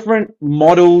these different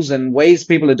models and ways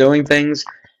people are doing things.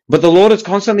 But the Lord is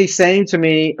constantly saying to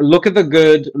me, look at the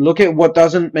good, look at what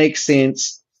doesn't make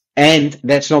sense, and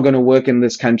that's not going to work in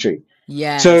this country.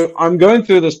 Yes. So I'm going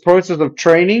through this process of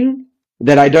training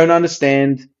that I don't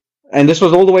understand. And this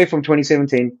was all the way from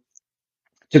 2017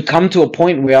 to come to a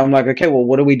point where I'm like, okay, well,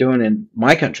 what are we doing in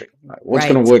my country? Like, what's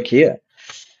going Right. to work here?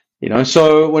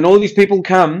 So when all these people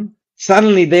come,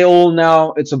 suddenly they all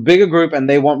now, it's a bigger group and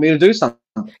they want me to do something,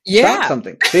 start Yeah.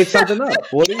 something, set something up.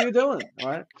 What are you doing? All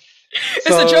right. It's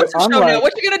a So Joseph I'm show now. like,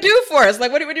 What you gonna do for us?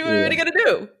 Like, what are yeah, you gonna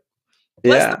do?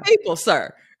 Bless the yeah. people,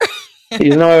 sir.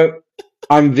 You know,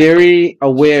 I'm very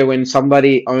aware when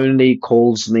somebody only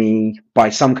calls me by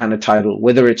some kind of title,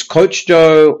 whether it's Coach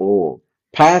Joe or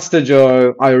Pastor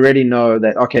Joe. I already know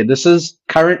that, okay, this is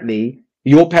currently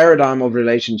your paradigm of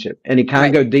relationship, and it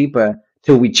can't Right. go deeper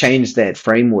till we change that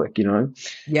framework. And the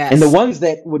Yes. ones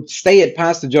that would stay at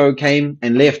Pastor Joe came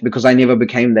and left because I never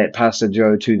became that Pastor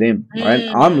Joe to them, right?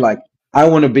 I'm Mm. like, I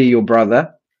want to be your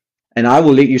brother, and I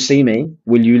will let you see me.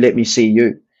 Will you let me see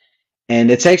you? And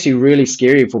it's actually really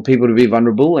scary for people to be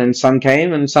vulnerable. And some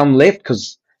came and some left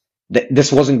because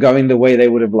this wasn't going the way they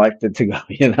would have liked it to go.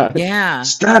 Yeah.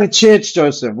 Start a church,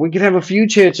 Joseph. We could have a few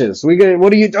churches.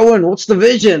 What are you doing? What's the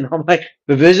vision? I'm like,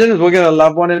 the vision is we're going to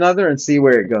love one another and see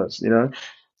where it goes. That's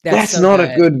That's so not a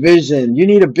good. good vision. You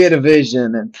need a better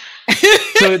vision. And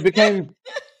so it became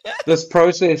this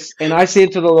process. And I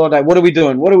said to the Lord, like, what are we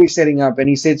doing? What are we setting up? And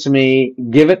he said to me,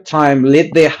 give it time.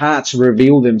 Let their hearts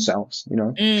reveal themselves.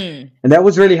 Mm. And that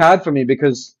was really hard for me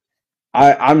because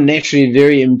I'm naturally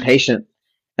very impatient.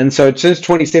 And so since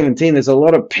 2017, there's a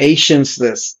lot of patience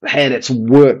that's had its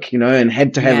work, and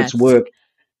had to have its Yes. work.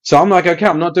 So I'm like, okay,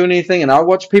 I'm not doing anything. And I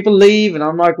watch people leave and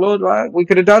I'm like, Lord, right, we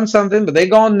could have done something, but they're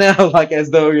gone now. Like as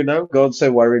though, God's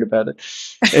so worried about it.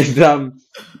 And,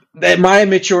 that my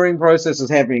maturing process is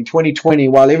happening 2020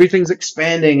 while everything's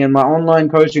expanding and my online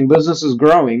coaching business is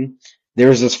growing. There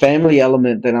is this family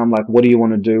element that I'm like, what do you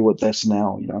want to do with this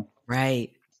now? Right.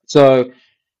 So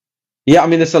yeah, I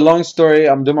mean, it's a long story.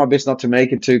 I'm doing my best not to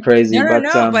make it too crazy, No, no, but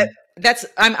no. But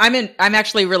I'm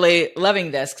actually really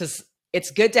loving this because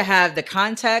it's good to have the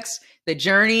context, the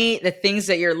journey, the things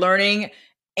that you're learning,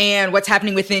 and what's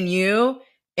happening within you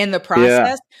in the yeah,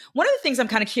 process. One of the things I'm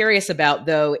kind of curious about,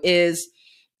 though, is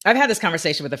I've had this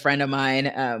conversation with a friend of mine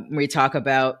where we talk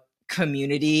about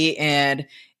community and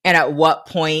at what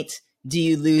point do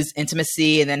you lose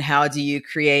intimacy, and then how do you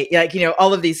create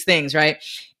all of these things, right?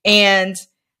 And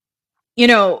you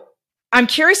know, I'm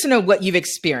curious to know what you've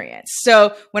experienced.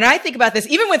 So when I think about this,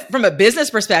 even from a business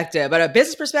perspective, but a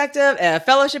business perspective, a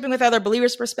fellowshipping with other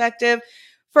believers perspective,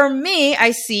 for me,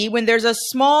 I see when there's a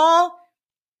small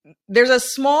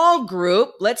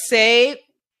group, let's say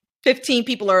 15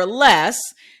 people or less,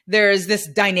 there's this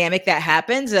dynamic that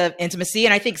happens of intimacy.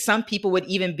 And I think some people would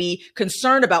even be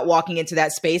concerned about walking into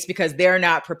that space because they're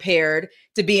not prepared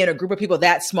to be in a group of people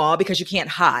that small, because you can't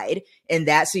hide in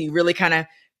that. So you really kind of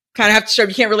have to show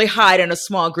you can't really hide in a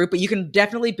small group, but you can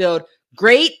definitely build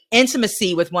great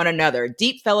intimacy with one another,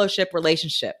 deep fellowship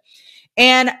relationship.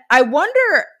 And I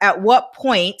wonder at what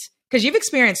point, because you've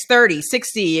experienced 30,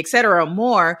 60, et cetera,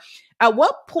 more, at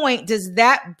what point does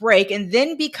that break and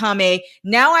then become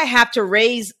now I have to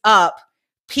raise up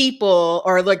people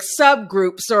or like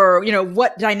subgroups, or,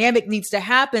 what dynamic needs to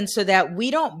happen so that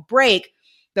we don't break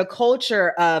the culture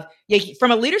of, from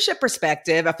a leadership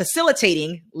perspective, a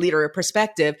facilitating leader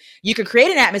perspective, you can create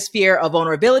an atmosphere of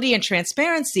vulnerability and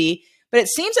transparency. But it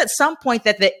seems at some point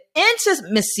that the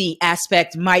intimacy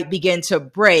aspect might begin to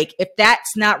break if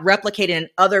that's not replicated in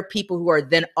other people who are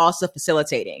then also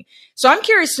facilitating. So I'm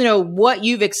curious to know what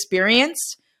you've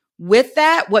experienced with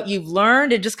that, what you've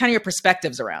learned, and just kind of your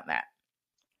perspectives around that.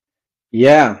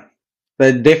 Yeah,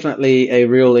 they're definitely a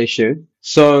real issue.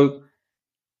 So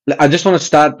I just want to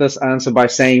start this answer by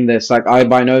saying this. Like, I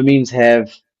by no means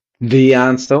have the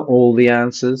answer, all the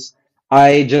answers.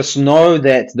 I just know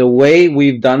that the way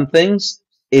we've done things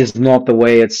is not the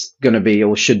way it's going to be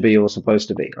or should be or supposed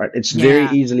to be, right? It's very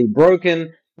Yeah. easily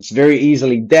broken. It's very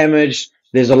easily damaged.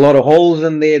 There's a lot of holes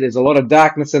in there. There's a lot of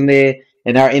darkness in there.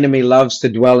 And our enemy loves to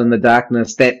dwell in the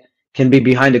darkness that can be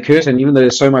behind a curtain, even though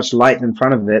there's so much light in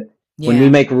front of it. When we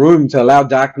Yeah. make room to allow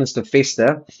darkness to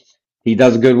fester, he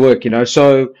does good work, you know.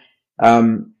 So, I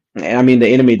mean, the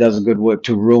enemy does a good work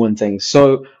to ruin things.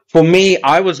 So, for me,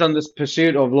 I was on this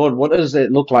pursuit of, Lord, what does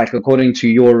it look like according to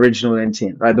your original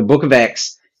intent, right? The book of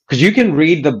Acts, because you can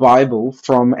read the Bible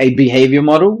from a behavior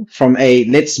model, from a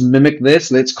let's mimic this,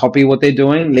 let's copy what they're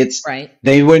doing, Right.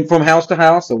 they went from house to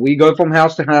house, so we go from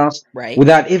house to house, Right.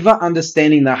 without ever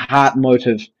understanding the heart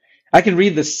motive. I can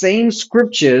read the same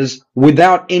scriptures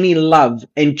without any love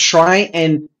and try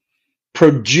and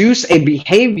produce a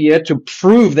behavior to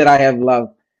prove that I have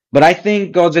love. But I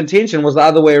think God's intention was the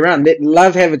other way around. Let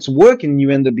love have its work in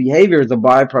you, and the behavior is a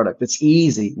byproduct. It's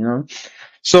easy, you know.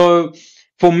 So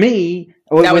for me,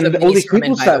 That was a when all mini these sermon,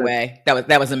 people by the started, way.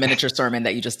 That was a miniature sermon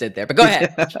that you just did there. But go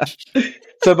ahead.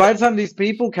 so by the time these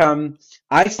people come,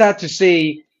 I start to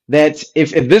see that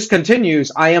if this continues,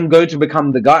 I am going to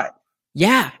become the guy.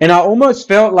 Yeah. And I almost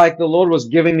felt like the Lord was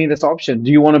giving me this option.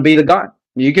 Do you want to be the guy?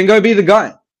 You can go be the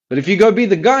guy. But if you go be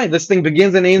the guy, this thing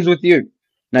begins and ends with you.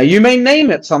 Now, you may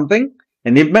name it something,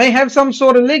 and it may have some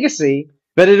sort of legacy,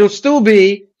 but it'll still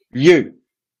be you.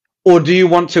 Or do you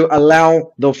want to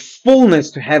allow the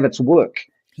fullness to have its work?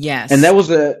 And Yes. that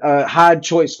was a hard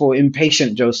choice for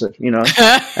impatient Joseph, you know.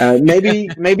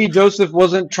 Maybe Joseph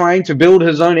wasn't trying to build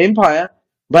his own empire,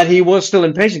 but he was still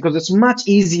impatient because it's much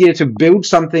easier to build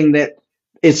something that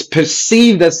is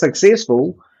perceived as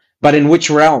successful, but in which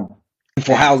realm and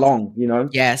for how Yes. long, you know?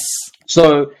 Yes.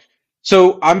 So,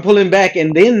 so I'm pulling back,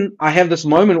 and then I have this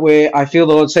moment where I feel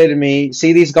the Lord say to me,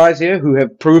 see these guys here who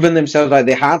have proven themselves, like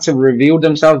their hearts have revealed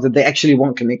themselves that they actually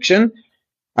want connection.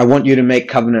 I want you to make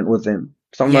covenant with them.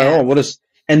 So I'm like, Yes. oh, what is,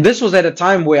 and this was at a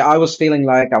time where I was feeling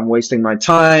like I'm wasting my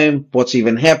time. What's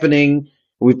even happening?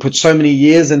 We put so many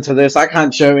years into this. I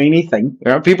can't show anything.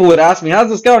 You know, people would ask me, how's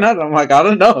this going? I'm like, I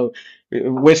don't know.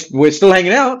 We're still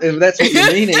hanging out, if that's what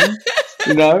you're meaning,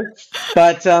 you know.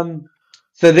 But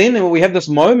so then we have this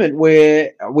moment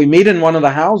where we meet in one of the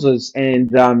houses,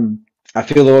 and I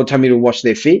feel the Lord tell me to wash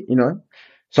their feet, you know.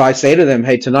 So I say to them,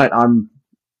 hey, tonight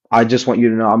I just want you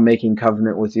to know I'm making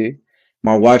covenant with you.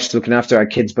 My wife's looking after our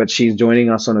kids, but she's joining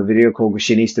us on a video call because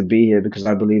she needs to be here because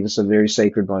I believe it's a very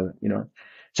sacred moment, you know.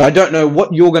 So I don't know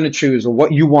what you're going to choose or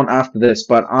what you want after this,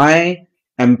 but I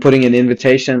am putting an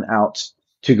invitation out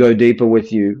to go deeper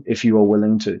with you if you are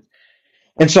willing to.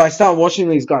 And so I start watching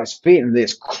these guys' feet, and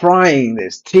there's crying,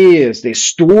 there's tears, there's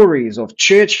stories of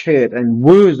church hurt and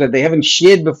wounds that they haven't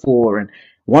shared before. And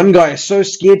one guy is so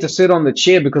scared to sit on the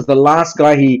chair because the last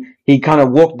guy he kind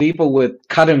of walked deeper with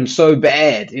cut him so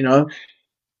bad, you know.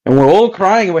 And we're all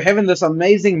crying, and we're having this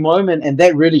amazing moment, and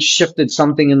that really shifted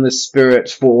something in the spirit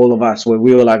for all of us, where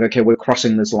we were like, okay, we're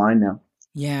crossing this line now.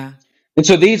 Yeah. And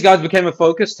so these guys became a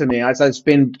focus to me as I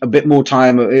spent a bit more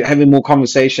time having more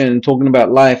conversation and talking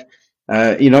about life.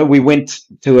 You know, we went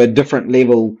to a different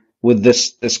level with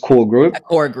this core group. A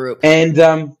core group. And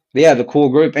yeah, the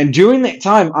core group. And during that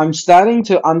time, I'm starting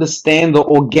to understand the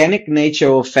organic nature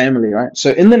of family, right? So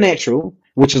in the natural,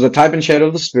 which is a type and shadow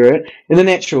of the spirit, in the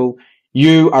natural,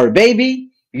 you are a baby,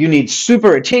 you need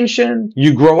super attention,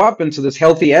 you grow up into this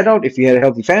healthy adult if you had a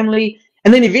healthy family,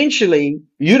 and then eventually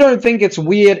you don't think it's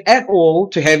weird at all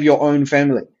to have your own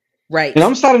family. Right. And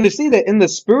I'm starting to see that in the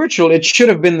spiritual, it should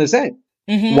have been the same.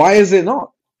 Mm-hmm. Why is it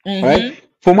not? Mm-hmm. Right?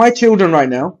 For my children right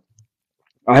now,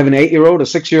 I have an 8-year-old, a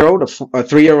 6-year-old, a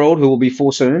 3-year-old who will be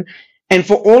 4 soon. And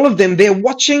for all of them, they're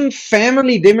watching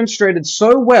family demonstrated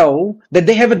so well that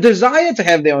they have a desire to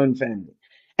have their own family.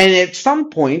 And at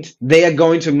some point, they are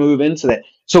going to move into that.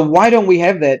 So why don't we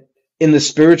have that in the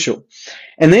spiritual?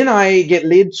 And then I get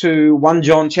led to 1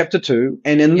 John chapter 2.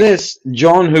 And in this,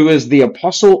 John, who is the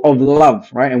apostle of love,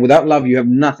 right? And without love, you have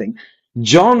nothing.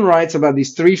 John writes about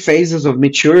these 3 phases of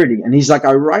maturity. And he's like,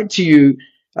 I write to you,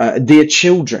 dear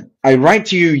children. I write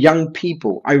to you, young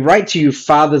people. I write to you,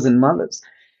 fathers and mothers.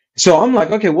 So I'm like,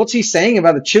 okay, what's he saying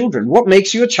about the children? What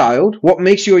makes you a child? What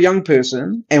makes you a young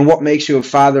person? And what makes you a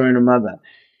father and a mother?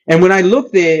 And when I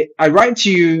look there, I write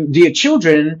to you, dear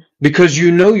children, because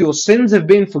you know your sins have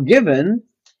been forgiven,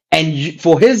 and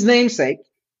for his name's sake,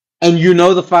 and you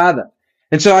know the Father.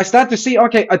 And so I start to see,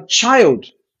 okay, a child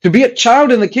To be a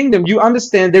child in the kingdom, you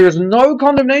understand there is no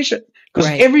condemnation because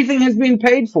Right. everything has been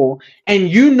paid for, and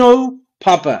you know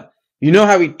Papa. You know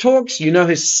how he talks, you know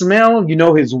his smell, you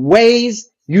know his ways,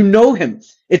 you know him.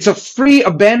 It's a free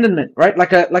abandonment, right?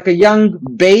 Like a young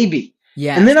baby. And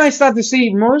Yes. then I start to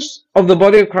see most of the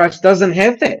body of Christ doesn't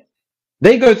have that.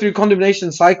 They go through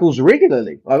condemnation cycles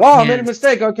regularly. Like, oh, I made a Yes.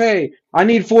 mistake. Okay, I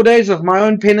need 4 days of my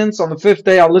own penance. On the fifth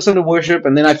day, I'll listen to worship,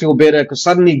 and then I feel better because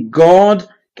suddenly God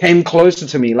came closer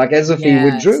to me, like as if he Yes.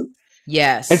 withdrew. And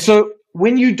Yes. so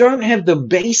when you don't have the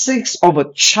basics of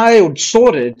a child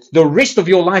sorted, the rest of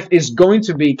your life is going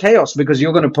to be chaos because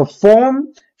you're going to perform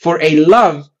for a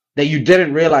love that you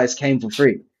didn't realize came for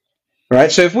free.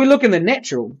 Right? So if we look in the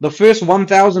natural, the first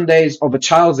 1,000 days of a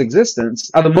child's existence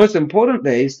are the most important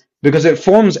days because it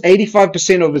forms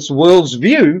 85% of its world's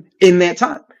view in that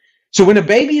time. So when a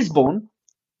baby is born,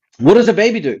 what does a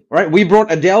baby do? Right? We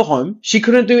brought Adele home. She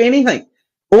couldn't do anything.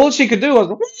 All she could do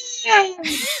was,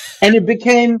 and it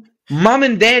became mum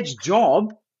and dad's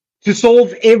job to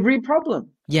solve every problem.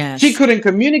 She Yes. couldn't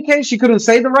communicate. She couldn't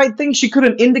say the right thing. She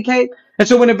couldn't indicate. And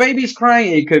so when a baby's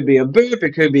crying, it could be a burp,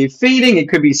 it could be feeding, it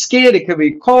could be scared, it could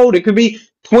be cold, it could be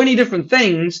 20 different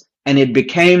things. And it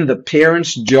became the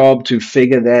parent's job to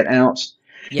figure that out.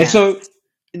 And Yes. so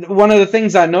one of the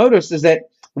things I noticed is that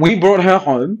we brought her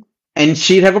home and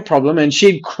she'd have a problem and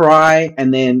she'd cry,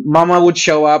 and then mama would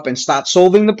show up and start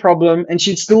solving the problem and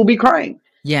she'd still be crying.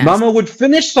 Yes. Mama would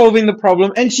finish solving the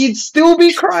problem and she'd still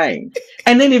be crying.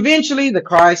 And then eventually the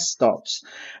cry stops.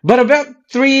 But about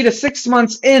 3 to 6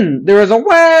 months in, there is a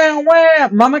wah, wah.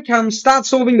 Mama comes, starts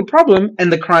solving the problem,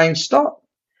 and the crying stops.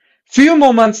 Few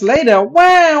more months later,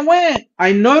 wah, wah.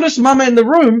 I noticed mama in the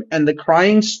room and the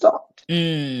crying stopped. A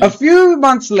Mm. few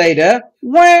months later,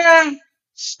 wah,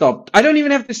 stopped. I don't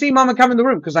even have to see mama come in the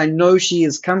room because I know she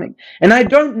is coming. And I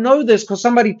don't know this because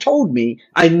somebody told me.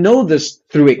 I know this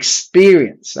through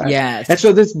experience. Right? And Yes.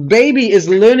 so this baby is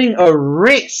learning a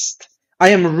rest. I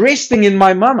am resting in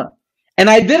my mama. And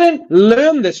I didn't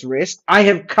learn this rest. I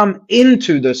have come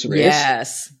into this rest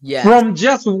Yes. Yes. from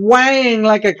just weighing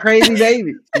like a crazy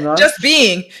baby, you know, Just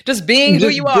being who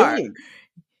you just are. being.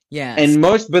 Yes. And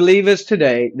most believers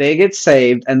today, they get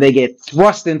saved and they get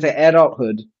thrust into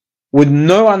adulthood with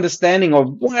no understanding of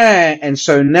why. And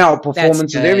so now That's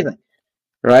performance is good. everything,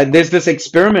 right? There's this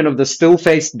experiment of the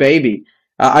still-faced baby.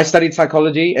 I studied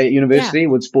psychology at Yeah. university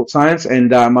with sports science, and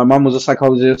my mom was a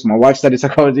psychologist. My wife studied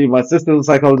psychology. My sister was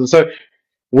a psychologist. So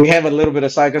we have a little bit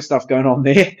of psycho stuff going on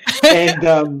there.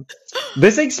 And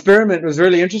this experiment was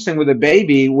really interesting with a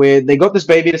baby where they got this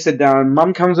baby to sit down.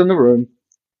 Mom comes in the room,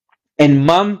 and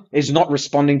mum is not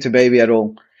responding to baby at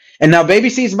all. And now baby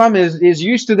sees mum is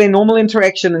used to their normal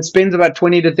interaction and spends about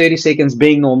 20 to 30 seconds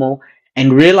being normal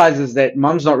and realizes that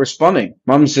mum's not responding.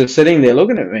 Mum's just sitting there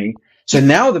looking at me. So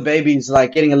now the baby's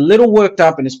like getting a little worked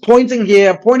up and is pointing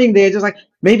here, pointing there, just like,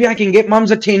 maybe I can get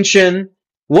mum's attention.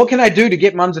 What can I do to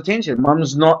get mum's attention?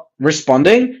 Mum's not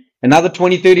responding. Another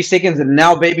 20, 30 seconds, and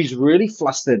now baby's really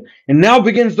flustered. And now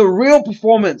begins the real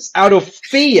performance out of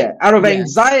fear, out of Yes.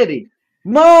 anxiety.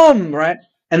 Mom, right?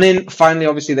 And then finally,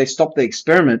 obviously, they stop the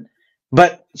experiment.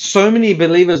 But so many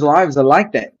believers' lives are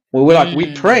like that. Where we're like, we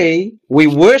Mm. pray, we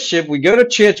worship, we go to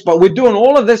church, but we're doing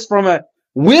all of this from a,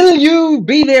 will you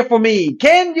be there for me?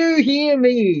 Can you hear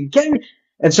me?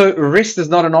 And so rest is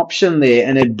not an option there,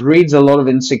 and it breeds a lot of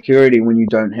insecurity when you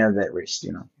don't have that rest,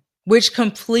 you know. Which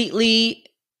completely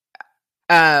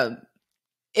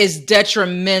is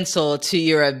detrimental to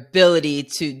your ability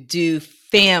to do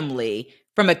family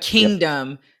from a Yep.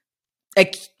 kingdom,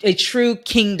 a true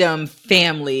kingdom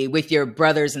family with your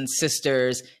brothers and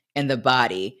sisters in the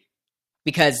body,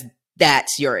 because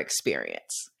that's your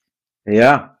experience.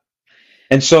 Yeah.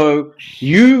 And so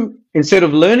you, instead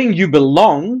of learning you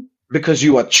belong because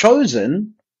you are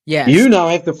chosen, Yes. you now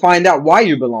have to find out why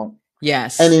you belong.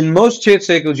 Yes. And in most church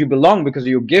circles, you belong because of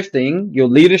your gifting, your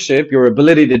leadership, your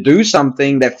ability to do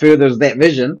something that furthers that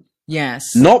vision,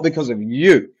 Yes. not because of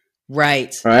you,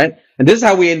 Right. right? And this is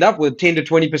how we end up with 10 to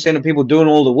 20% of people doing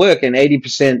all the work and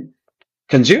 80%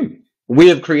 consume. We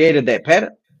have created that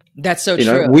pattern. That's so You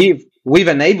know, true. we've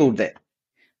enabled that.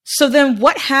 So then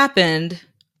what happened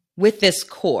with this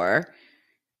core?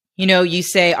 You know, you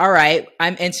say, all right,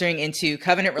 I'm entering into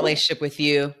covenant relationship with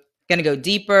you, going to go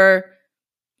deeper.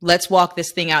 Let's walk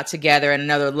this thing out together at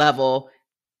another level.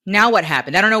 Now what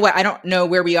happened? I don't know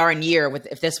where we are in year with,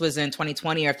 if this was in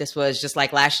 2020 or if this was just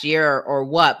like last year or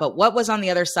what, but what was on the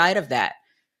other side of that?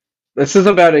 This is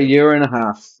about a year and a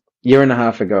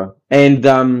half ago. And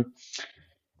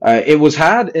it was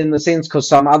hard in the sense because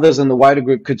some others in the wider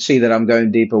group could see that I'm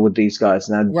going deeper with these guys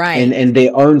now, Right. and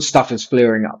their own stuff is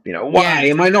flaring up. You know, why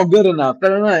Yes. am I not good enough?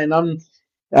 And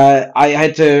I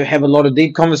had to have a lot of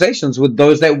deep conversations with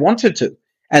those that wanted to,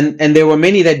 and there were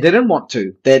many that didn't want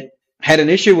to, that had an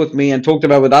issue with me and talked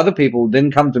about with other people,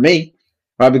 didn't come to me,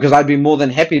 right? Because I'd be more than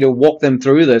happy to walk them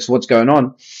through this, what's going on.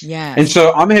 And Yes.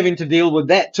 so I'm having to deal with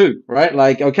that too, right?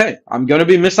 Like, okay, I'm going to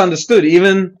be misunderstood,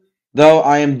 even though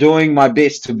I am doing my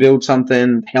best to build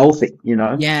something healthy, you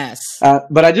know? Yes.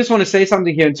 But I just want to say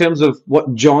something here in terms of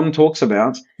what John talks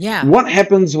about. Yeah. What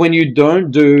happens when you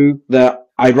don't do the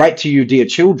I write to you, dear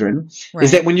children, is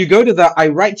Right. that when you go to the I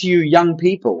write to you, young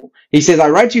people, he says, I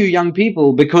write to you, young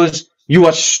people, because you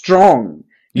are strong.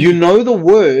 You Mm. know the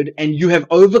word and you have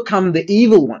overcome the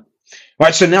evil one.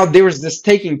 Right. So now there is this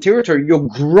taking territory. You're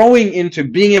growing into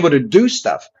being able to do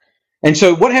stuff. And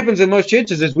so what happens in most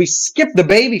churches is we skip the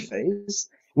baby phase.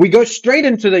 We go straight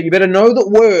into the, you better know the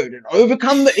word and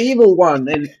overcome the evil one.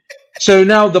 And so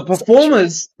now the So true.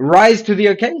 performers rise to the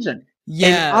occasion. And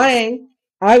Yes.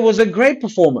 I was a great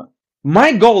performer.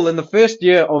 My goal in the first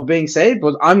year of being saved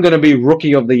was I'm going to be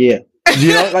rookie of the year.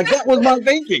 You know, like that was my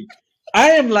thinking.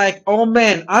 I am like, oh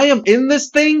man, I am in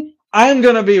this thing. I'm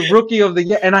going to be rookie of the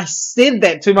year. And I said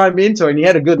that to my mentor and he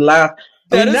had a good laugh.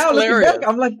 I That mean, is now looking back, hilarious.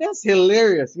 I'm like, that's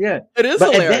hilarious. Yeah. It is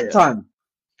But hilarious. at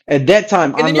that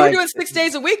time, And then you were doing 6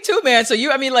 days a week too, man. So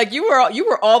you, I mean, like you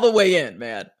were all the way in,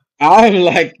 man. I'm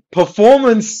like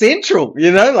performance central,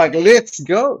 you know, like let's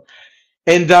go.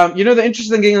 And, you know, the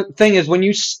interesting thing is when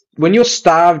you're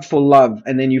starved for love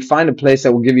and then you find a place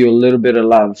that will give you a little bit of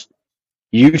love,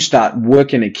 you start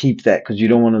working to keep that because you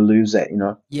don't want to lose that, you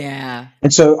know? Yeah.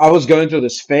 And so I was going through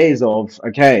this phase of,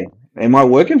 okay, am I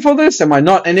working for this? Am I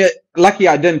not? And lucky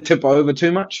I didn't tip over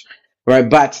too much, right?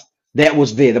 But that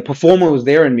was there. The performer was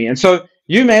there in me. And so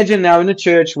you imagine now in a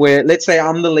church where, let's say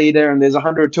I'm the leader and there's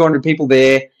 100, 200 people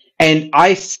there, and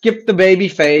I skip the baby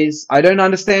phase. I don't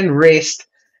understand rest.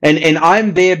 And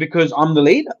I'm there because I'm the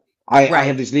leader. I have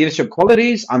Right. these leadership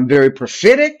qualities. I'm very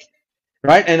prophetic,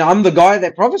 right? And I'm the guy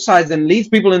that prophesies and leads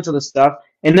people into the stuff.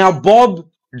 And now Bob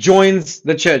joins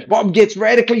the church. Bob gets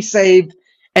radically saved.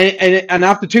 And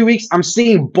after 2 weeks, I'm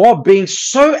seeing Bob being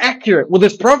so accurate with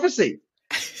his prophecy.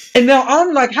 And now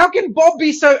I'm like, how can Bob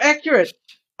be so accurate?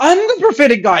 I'm the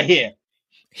prophetic guy here.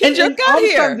 He just And got I'm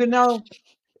starting here. to now,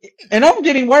 and I'm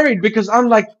getting worried because I'm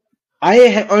like,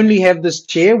 only have this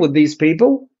chair with these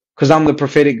people because I'm the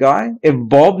prophetic guy. If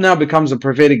Bob now becomes a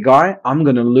prophetic guy, I'm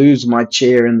going to lose my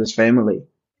chair in this family.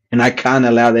 And I can't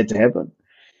allow that to happen.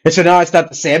 And so now I start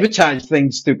to sabotage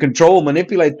things, to control,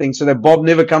 manipulate things so that Bob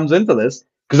never comes into this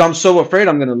because I'm so afraid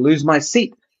I'm going to lose my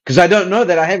seat because I don't know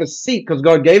that I have a seat because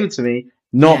God gave it to me,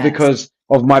 not Yes. because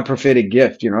of my prophetic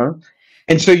gift, you know?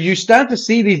 And so you start to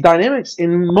see these dynamics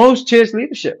in most church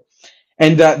leadership.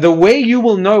 And the way you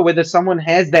will know whether someone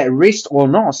has that rest or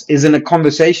not is in a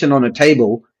conversation on a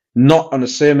table, not on a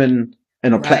sermon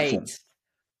and a Right. platform,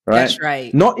 right? That's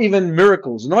right. Not even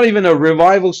miracles, not even a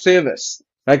revival service,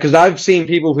 right? Because I've seen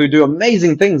people who do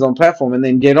amazing things on platform and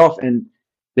then get off, and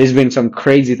there's been some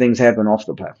crazy things happen off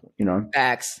the platform, you know?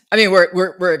 Facts. I mean, we're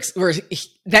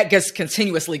that gets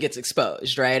continuously gets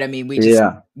exposed, right? I mean,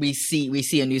 Yeah. we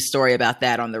see a new story about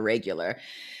that on the regular.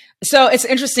 So it's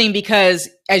interesting because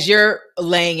as you're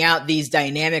laying out these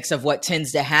dynamics of what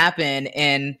tends to happen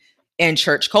in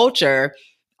church culture,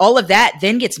 all of that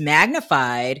then gets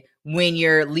magnified when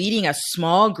you're leading a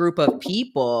small group of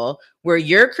people where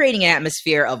you're creating an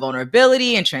atmosphere of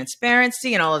vulnerability and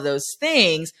transparency and all of those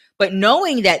things, but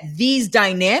knowing that these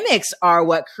dynamics are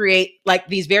what create like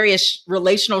these various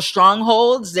relational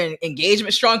strongholds and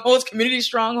engagement strongholds, community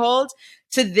strongholds,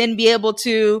 to then be able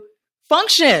to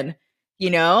function,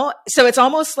 you know? So it's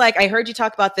almost like I heard you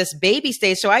talk about this baby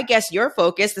stage. So I guess your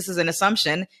focus, this is an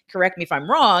assumption, correct me if I'm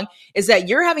wrong, is that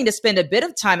you're having to spend a bit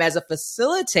of time as a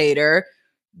facilitator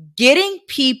getting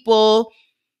people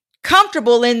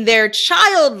comfortable in their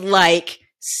childlike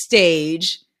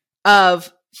stage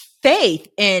of faith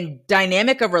and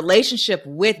dynamic of relationship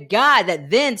with God that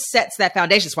then sets that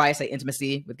foundation. That's why I say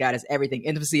intimacy with God is everything.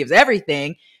 Intimacy is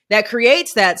everything that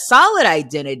creates that solid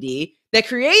identity that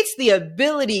creates the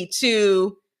ability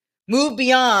to move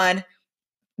beyond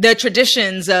the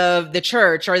traditions of the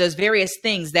church or those various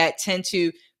things that tend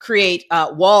to create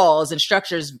walls and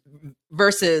structures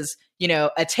versus, you know,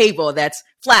 a table that's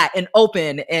flat and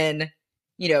open and,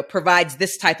 you know, provides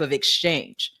this type of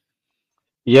exchange.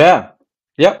 Yeah.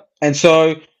 Yep. And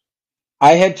so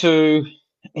I had to,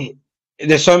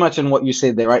 there's so much in what you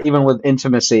said there, right? Even with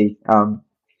intimacy.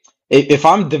 If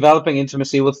I'm developing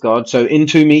intimacy with God, so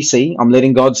into me see, I'm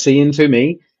letting God see into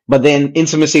me, but then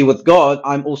intimacy with God,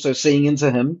 I'm also seeing into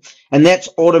Him, and that's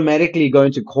automatically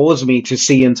going to cause me to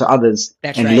see into others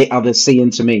That's and right. let others see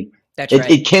into me. That's It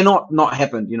right. cannot not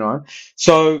happen, you know.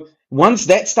 So once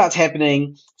that starts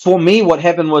happening, for me, what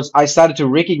happened was I started to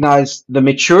recognize the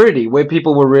maturity where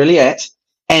people were really at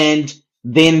and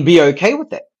then be okay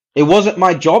with that. It wasn't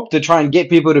my job to try and get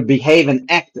people to behave and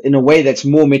act in a way that's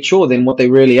more mature than what they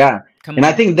really are. Come And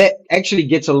I on. think that actually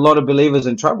gets a lot of believers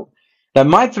in trouble. Now,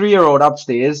 my 3-year-old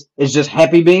upstairs is just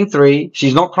happy being 3.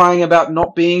 She's not crying about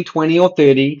not being 20 or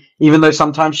 30, even though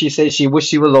sometimes she says she wished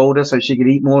she was older so she could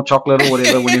eat more chocolate or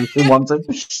whatever whenever she wanted.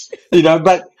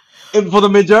 But for the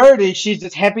majority, she's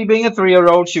just happy being a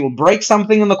 3-year-old. She will break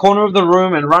something in the corner of the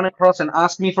room and run across and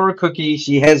ask me for a cookie.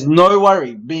 She has no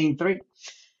worry being 3.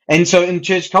 And so in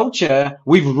church culture,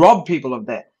 we've robbed people of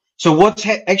that. So what's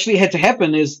actually had to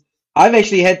happen is I've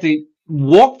actually had to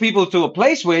walk people to a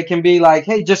place where it can be like,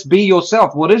 hey, just be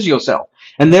yourself. What is yourself?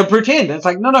 And they'll pretend. It's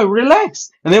like, no,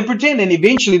 relax. And they'll pretend. And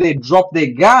eventually they drop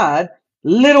their guard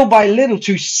little by little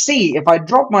to see, if I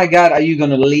drop my guard, are you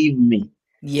going to leave me?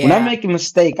 When I Yeah. make a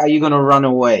mistake, are you going to run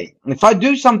away? If I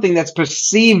do something that's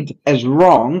perceived as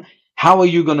wrong, how are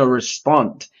you going to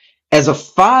respond? As a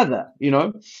father,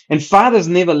 and fathers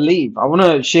never leave. I want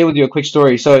to share with you a quick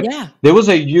story. So Yeah. there was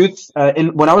a youth,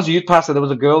 when I was a youth pastor, there was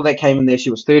a girl that came in there.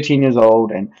 She was 13 years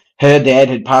old and her dad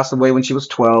had passed away when she was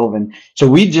 12. And so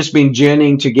we'd just been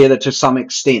journeying together to some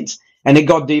extent. And it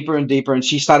got deeper and deeper. And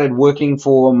she started working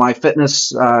for my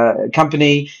fitness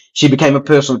company. She became a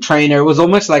personal trainer. It was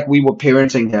almost like we were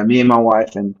parenting her, me and my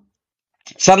wife. And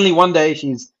suddenly one day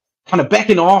she's kind of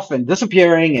backing off and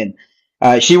disappearing. And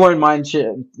she won't mind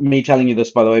me telling you this,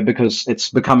 by the way, because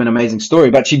it's become an amazing story.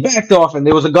 But she backed off and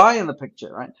there was a guy in the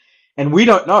picture, right? And we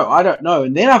don't know. I don't know.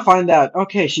 And then I find out,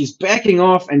 okay, she's backing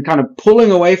off and kind of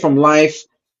pulling away from life,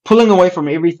 pulling away from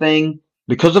everything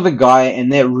because of a guy.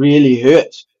 And that really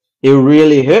hurt. It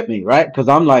really hurt me, right? Because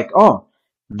I'm like, oh,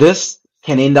 this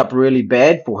can end up really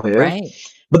bad for her. Right.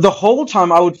 But the whole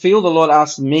time I would feel the Lord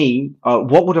ask me,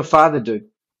 what would a father do?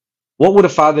 What would a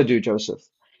father do, Joseph?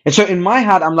 And so in my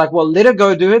heart, I'm like, well, let her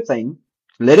go do her thing.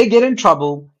 Let her get in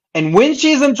trouble. And when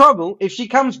she's in trouble, if she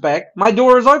comes back, my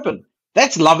door is open.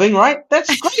 That's loving, right?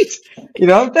 That's great.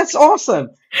 That's awesome.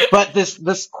 But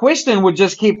this question would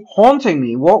just keep haunting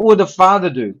me. What would a father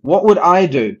do? What would I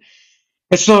do?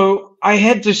 And so I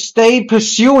had to stay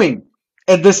pursuing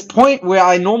at this point where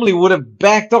I normally would have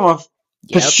backed off,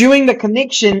 Yep. pursuing the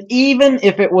connection, even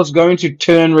if it was going to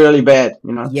turn really bad.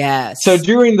 So Yes.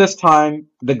 during this time,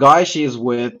 the guy she is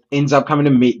with ends up coming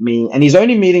to meet me, and he's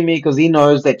only meeting me because he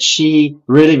knows that she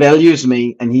really values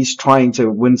me, and he's trying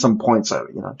to win some points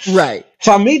over. Right.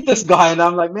 So I meet this guy, and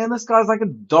I'm like, man, this guy's like a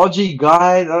dodgy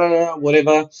guy,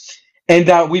 whatever.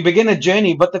 And we begin a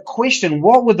journey. But the question,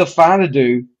 what would the father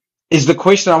do, is the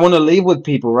question I want to leave with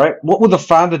people, right? What would the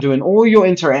father do in all your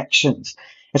interactions?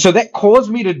 And so that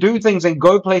caused me to do things and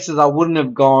go places I wouldn't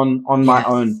have gone on my Yes.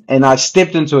 own. And I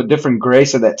stepped into a different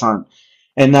grace at that time.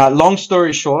 And long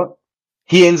story short,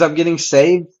 he ends up getting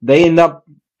saved. They end up,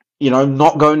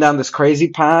 not going down this crazy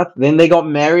path. Then they got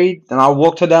married, and I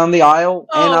walked her down the aisle,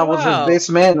 and I Oh, was his wow.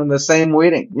 best man in the same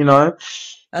wedding. It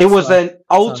That's was love. an That's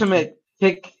awesome. ultimate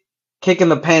kick in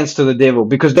the pants to the devil,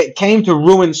 because that came to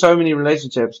ruin so many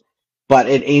relationships, but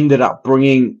it ended up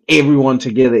bringing everyone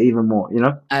together even more.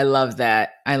 I love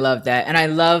that. I love that. And I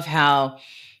love how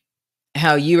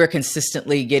you are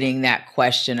consistently getting that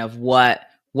question of what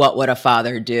would a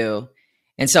father do?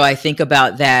 And so I think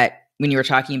about that when you were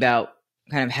talking about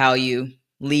kind of how you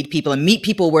lead people and meet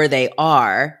people where they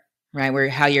are, right? Where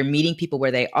how you're meeting people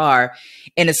where they are.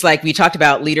 And it's like we talked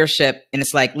about leadership, and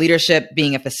it's like leadership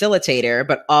being a facilitator,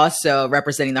 but also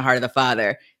representing the heart of the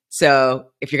father. So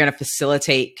if you're going to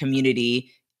facilitate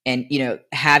community and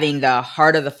having the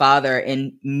heart of the father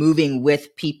and moving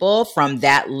with people from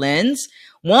that lens,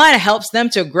 one helps them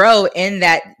to grow in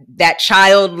that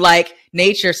childlike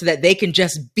nature so that they can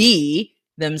just be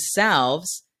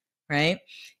themselves, right?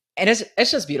 And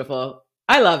it's just beautiful.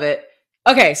 I love it.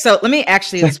 Okay, so let me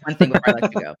actually this one thing before I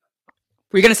let you go.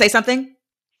 Were you going to say something?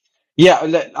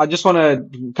 Yeah, I just want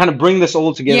to kind of bring this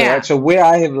all together, Yeah, right? So where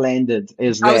I have landed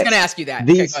is I was going that to ask you that.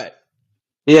 Okay, go these, ahead.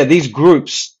 yeah, these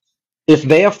groups, if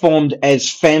they are formed as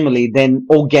family, then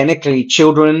organically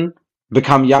children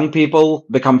become young people,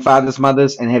 become fathers,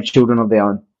 mothers, and have children of their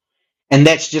own. And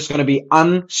that's just going to be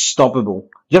unstoppable,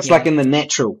 just like Yes. in the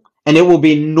natural. And it will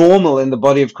be normal in the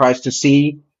body of Christ to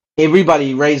see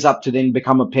everybody raise up to then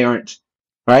become a parent,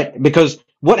 right? Because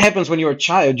what happens when you're a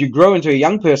child, you grow into a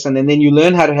young person, and then you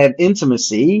learn how to have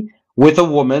intimacy with a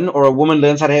woman, or a woman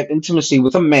learns how to have intimacy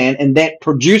with a man, and that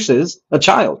produces a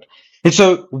child. And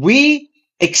so we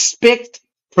expect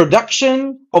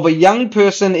production of a young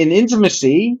person in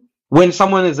intimacy when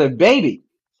someone is a baby.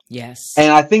 Yes.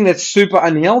 And I think that's super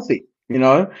unhealthy. you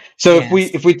know? So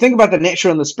Yes. if we think about the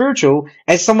natural and the spiritual,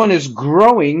 as someone is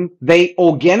growing, they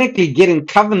organically get in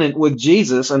covenant with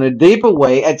Jesus in a deeper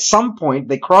way. At some point,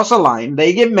 they cross a line,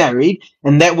 they get married,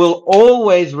 and that will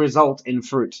always result in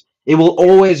fruit. It will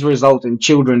always result in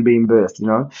children being birthed, you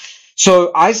know?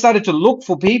 So I started to look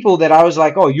for people that I was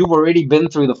like, oh, you've already been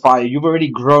through the fire. You've already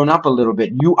grown up a little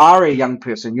bit. You are a young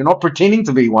person. You're not pretending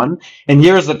to be one. And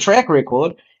here is the track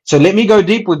record. So let me go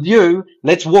deep with you.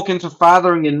 Let's walk into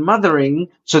fathering and mothering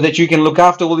so that you can look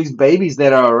after all these babies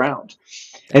that are around.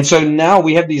 And That's so good. now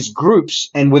we have these groups,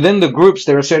 and within the groups,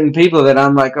 there are certain people that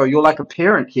I'm like, oh, you're like a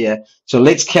parent here. So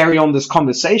let's carry on this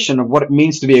conversation of what it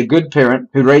means to be a good parent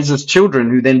who raises children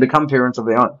who then become parents of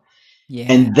their own. Yeah.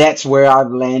 And that's where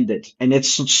I've landed. And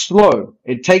it's slow.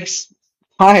 It takes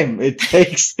time. It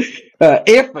takes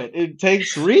effort. It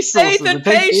takes Faith resources. and It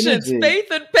takes patience. energy.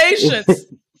 Faith and patience.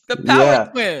 The power Yeah.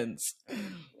 twins.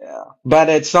 Yeah. But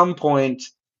at some point,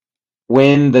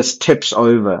 when this tips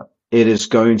over, it is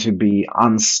going to be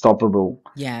unstoppable.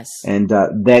 Yes. And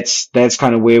that's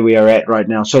kind of where we are at right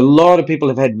now. So a lot of people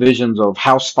have had visions of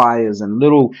house fires and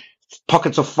little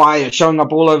pockets of fire showing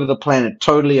up all over the planet.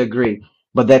 Totally agree.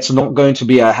 But that's not going to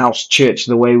be a house church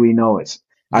the way we know it.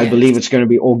 I believe Yes. it's going to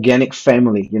be organic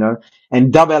family, you know.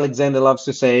 And Dub Alexander loves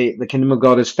to say the kingdom of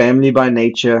God is family by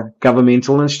nature,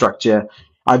 governmental in structure.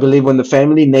 I believe when the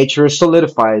family nature is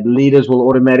solidified, leaders will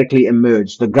automatically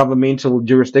emerge. The governmental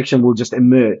jurisdiction will just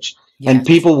emerge, and Yes.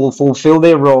 people will fulfill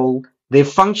their role, their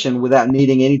function without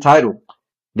needing any title.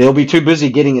 They'll be too busy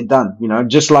getting it done, you know,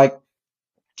 just like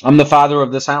I'm the father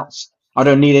of this house. I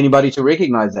don't need anybody to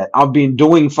recognize that. I've been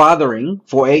doing fathering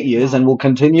for 8 years and will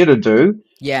continue to do.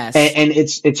 Yes. And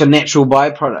it's a natural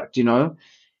byproduct, you know?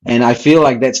 And I feel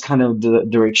like that's kind of the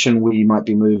direction we might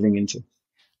be moving into.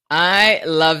 I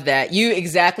love that. You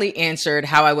exactly answered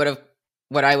how I would have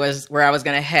where I was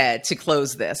going to head to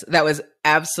close this. That was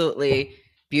absolutely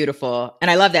beautiful.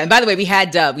 And I love that. And by the way, we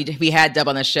had Dub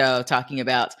on the show talking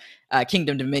about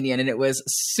Kingdom Dominion, and it was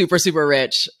super, super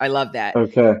rich. I love that.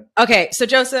 Okay. Okay. So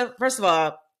Joseph, first of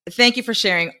all, thank you for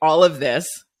sharing all of this.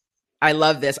 I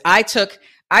love this. I took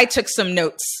some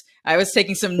notes. I was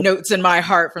taking some notes in my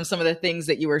heart from some of the things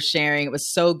that you were sharing. It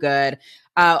was so good.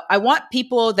 I want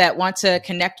people that want to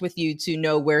connect with you to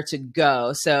know where to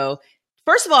go. So,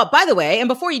 first of all, by the way, and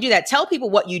before you do that, tell people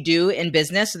what you do in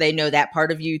business so they know that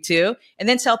part of you too, and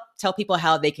then tell people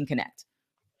how they can connect.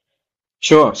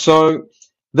 Sure. So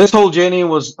this whole journey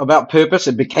was about purpose.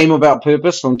 It became about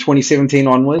purpose from 2017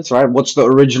 onwards, right? What's the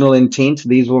original intent?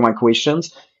 These were my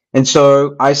questions. And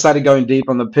so I started going deep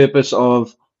on the purpose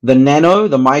of the nano,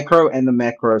 the micro, and the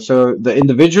macro. So the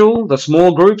individual, the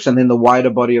small groups, and then the wider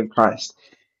body of Christ.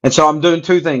 And so I'm doing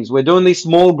two things. We're doing these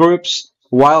small groups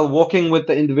while walking with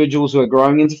the individuals who are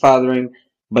growing into fathering.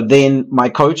 But then my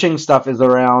coaching stuff is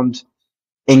around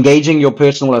engaging your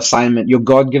personal assignment, your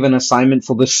God given assignment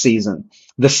for this season,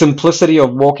 the simplicity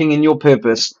of walking in your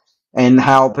purpose, and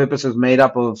how purpose is made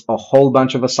up of a whole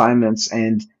bunch of assignments.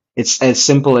 And it's as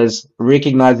simple as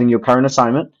recognizing your current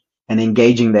assignment and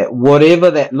engaging that,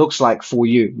 whatever that looks like for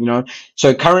you, you know.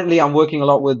 So currently I'm working a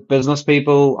lot with business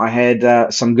people. I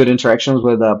had some good interactions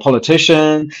with a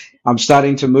politician. I'm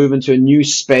starting to move into a new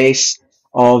space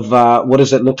of what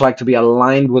does it look like to be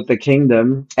aligned with the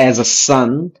kingdom as a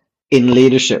son in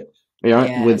leadership, you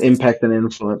know, with Yes, impact and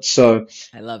influence. So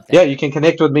I love yeah, that. you can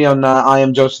connect with me on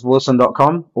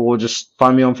iamjosephwilson.com or just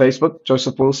find me on Facebook,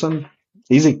 Joseph Wilson.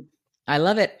 Easy. I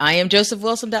love it. I am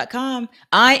josephwilson.com.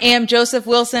 I am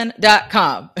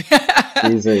josephwilson.com.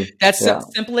 Easy. That's so Yeah.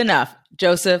 simple enough.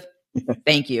 Joseph,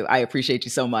 thank you. I appreciate you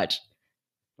so much.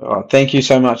 Thank you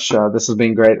so much. This has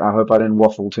been great. I hope I didn't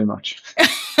waffle too much.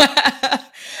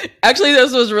 Actually,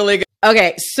 this was really good.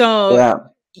 Okay, so Yeah.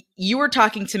 you were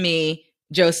talking to me,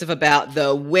 Joseph, about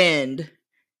the wind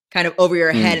kind of over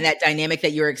your head Mm. and that dynamic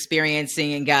that you were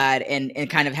experiencing in God and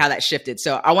kind of how that shifted.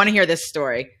 So I want to hear this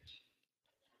story.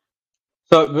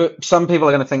 So some people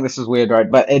are going to think this is weird, right?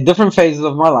 But at different phases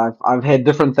of my life, I've had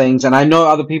different things, and I know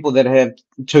other people that have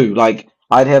too. Like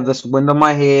I'd have this wind on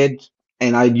my head,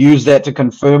 and I'd use that to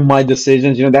confirm my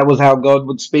decisions. You know, that was how God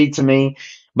would speak to me.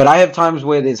 But I have times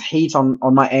where there's heat on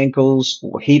my ankles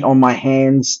or heat on my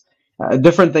hands,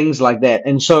 different things like that.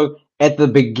 And so at the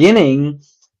beginning,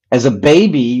 as a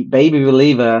baby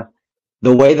believer,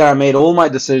 the way that I made all my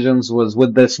decisions was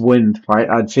with this wind, right?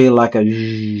 I'd feel like a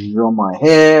zzzz on my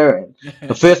hair. And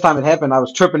the first time it happened, I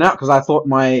was tripping out because I thought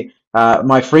my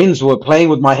friends were playing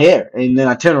with my hair. And then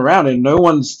I turn around and no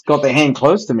one's got their hand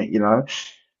close to me, you know?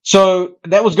 So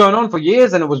that was going on for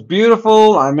years and it was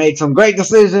beautiful. I made some great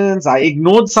decisions. I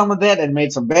ignored some of that and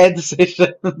made some bad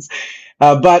decisions.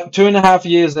 But 2.5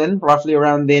 years in, roughly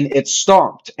around then, it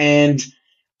stopped. And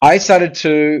I started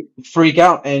to freak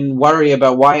out and worry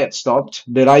about why it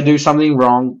stopped. Did I do something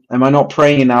wrong? Am I not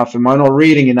praying enough? Am I not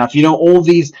reading enough? You know, all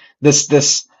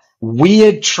this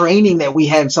weird training that we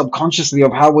have subconsciously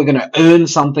of how we're going to earn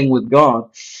something with God.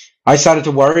 I started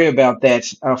to worry about that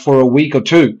for a week or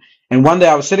two. And one day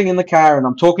I was sitting in the car and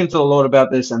I'm talking to the Lord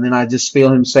about this, and then I just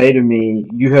feel Him say to me,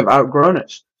 "You have outgrown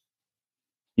it.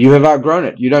 You have outgrown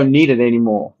it. You don't need it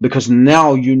anymore because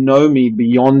now you know me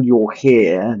beyond your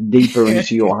hair, deeper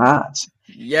into your heart."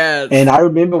 And Yes. I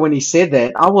remember when He said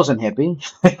that, I wasn't happy.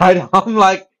 I'm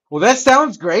like, well, that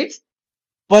sounds great,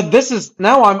 but this is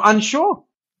now I'm unsure.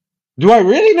 Do I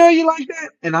really know you like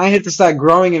that? And I had to start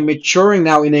growing and maturing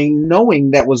now in a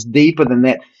knowing that was deeper than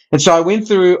that. And so I went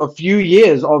through a few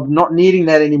years of not needing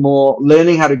that anymore,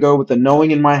 learning how to go with the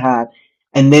knowing in my heart.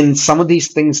 And then some of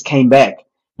these things came back.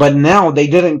 But now they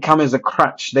didn't come as a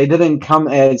crutch. They didn't come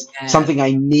as Yes. something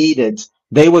I needed.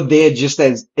 They were there just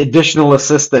as additional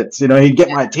assistance. You know, He'd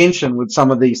get my attention with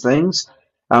some of these things.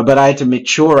 But I had to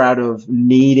mature out of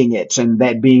needing it and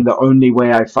that being the only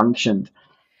way I functioned.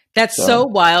 That's so So,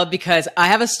 wild because I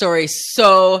have a story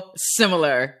so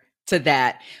similar to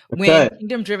that. When okay.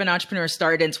 Kingdom Driven Entrepreneur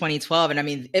started in 2012, and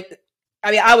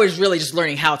I was really just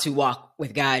learning how to walk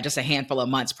with God just a handful of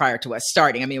months prior to us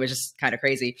starting. I mean, it was just kind of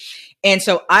crazy. And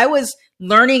so I was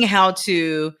learning how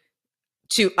to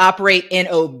operate in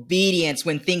obedience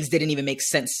when things didn't even make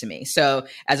sense to me. So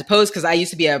as opposed, because I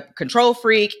used to be a control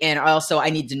freak and also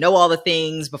I need to know all the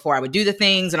things before I would do the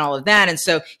things and all of that. And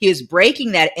so He was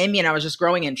breaking that in me and I was just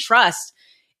growing in trust.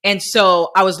 And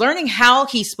so I was learning how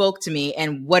He spoke to me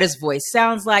and what His voice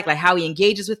sounds like how He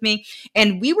engages with me.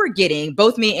 And we were getting,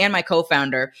 both me and my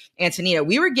co-founder, Antonina,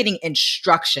 we were getting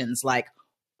instructions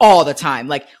all the time.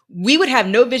 Like we would have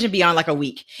no vision beyond a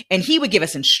week. And He would give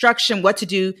us instruction, what to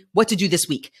do this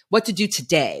week, what to do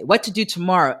today, what to do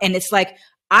tomorrow. And it's like,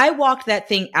 I walked that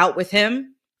thing out with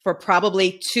Him for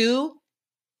probably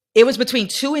it was between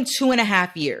 2 and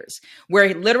 2.5 years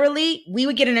where literally we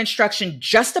would get an instruction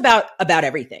just about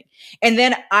everything. And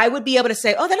then I would be able to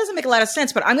say, oh, that doesn't make a lot of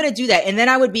sense, but I'm going to do that. And then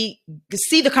I would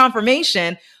see the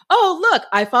confirmation. Oh, look,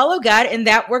 I follow God and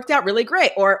that worked out really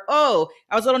great. Or, oh,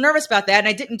 I was a little nervous about that and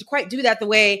I didn't quite do that the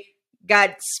way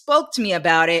God spoke to me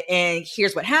about it. And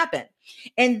here's what happened.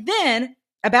 And then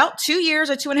about 2 years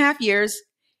or 2.5 years,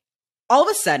 all of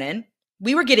a sudden,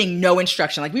 we were getting no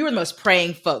instruction. Like we were the most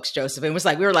praying folks, Joseph. It was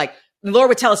like, we were like, the Lord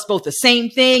would tell us both the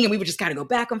same thing and we would just kind of go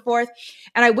back and forth.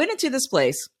 And I went into this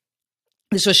place.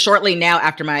 This was shortly now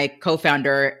after my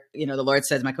co-founder, the Lord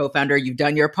says, my co-founder, you've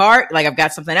done your part. Like I've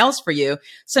got something else for you.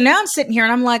 So now I'm sitting here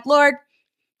and I'm like, Lord,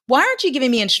 why aren't you giving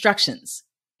me instructions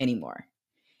anymore?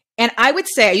 And I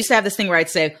used to have this thing where I'd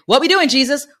say, what we doing,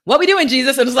 Jesus? What we doing,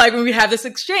 Jesus? And it's like when we'd have this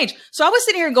exchange. So I was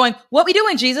sitting here going, what we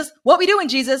doing, Jesus? What we doing,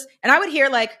 Jesus? And I would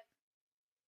hear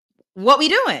what we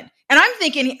doing? And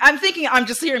I'm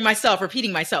just hearing myself,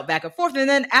 repeating myself back and forth. And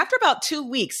then after about 2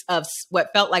 weeks of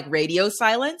what felt like radio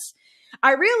silence,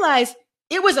 I realized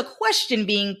it was a question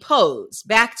being posed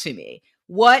back to me.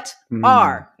 What Mm.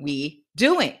 are we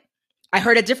doing? I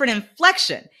heard a different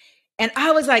inflection. And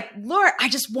I was like, Lord, Wow.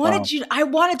 I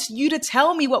wanted you to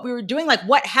tell me what we were doing. Like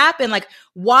what happened? Like,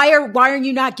 why are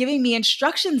you not giving me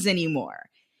instructions anymore?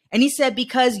 And He said,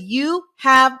 because you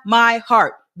have my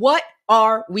heart. What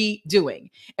are we doing?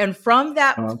 And from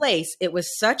that Wow. place, it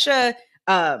was such a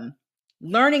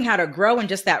learning how to grow in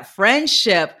just that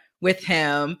friendship with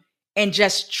Him and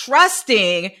just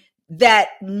trusting that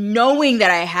knowing that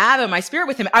I have in my spirit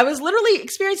with Him. I was literally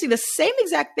experiencing the same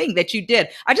exact thing that you did.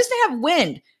 I just didn't have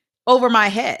wind over my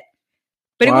head.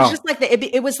 But it was just Wow. like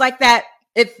that. It was like that.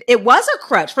 It was a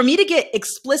crutch for me to get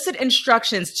explicit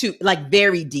instructions to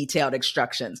very detailed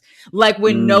instructions. Like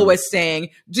when Mm. Noah's saying,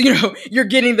 you're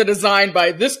getting the design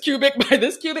by this cubic,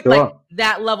 like Sure.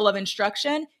 that level of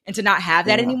instruction and to not have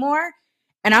that Yeah. anymore.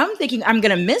 And I'm thinking, I'm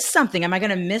going to miss something. Am I going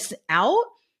to miss out?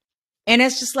 And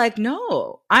it's just like,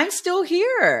 no, I'm still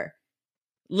here.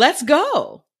 Let's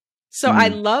go. So I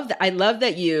Mm. love that. I love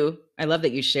that you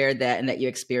shared that and that you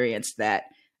experienced that.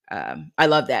 I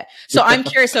love that. So I'm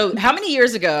curious. So how many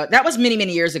years ago? That was many,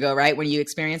 many years ago, right? When you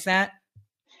experienced that?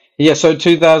 Yeah, so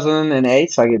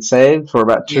 2008, I get saved for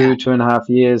about Yeah. 2.5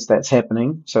 years. That's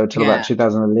happening. So till about Yeah.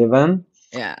 2011.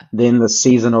 Yeah. Then the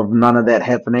season of none of that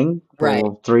happening Right.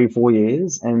 for 3, 4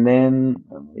 years. And then,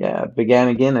 yeah, it began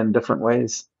again in different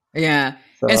ways. Yeah.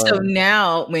 And so So,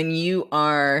 now when you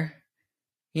are,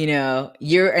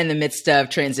 you're in the midst of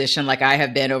transition like I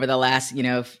have been over the last,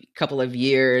 couple of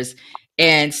years.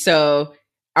 And so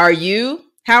how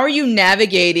are you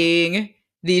navigating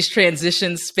these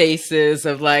transition spaces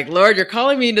of like, Lord, you're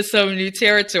calling me into some new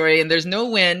territory and there's no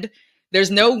wind.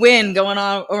 There's no wind going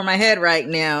on over my head right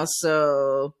now.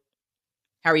 So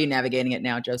how are you navigating it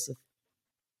now, Joseph?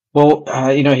 Well,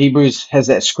 Hebrews has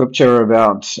that scripture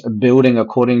about building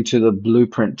according to the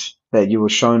blueprint that you were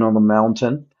shown on the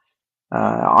mountain.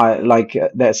 I like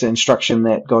that's the instruction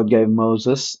that God gave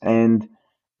Moses, and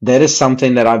that is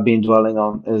something that I've been dwelling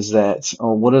on. Is that,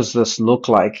 oh, what does this look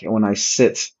like when I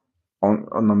sit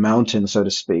on the mountain, so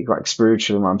to speak, like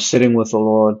spiritually, when I'm sitting with the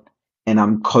Lord and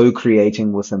I'm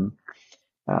co-creating with Him?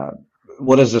 Uh,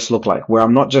 what does this look like? Where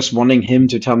I'm not just wanting Him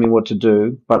to tell me what to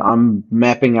do, but I'm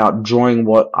mapping out, drawing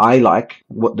what I like,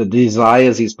 what the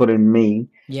desires He's put in me,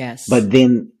 Yes. but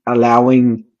then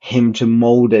allowing Him to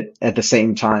mold it at the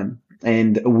same time.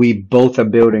 And we both are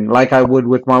building, like I would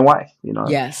with my wife,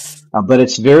 Yes. But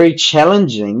it's very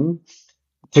challenging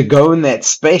to go in that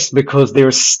space because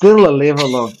there's still a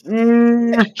level of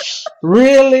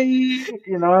really,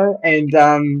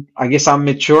 and I guess I'm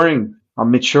maturing. I'm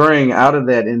maturing out of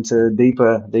that into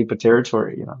deeper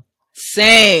territory.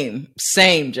 Same,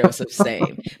 Joseph,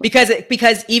 same.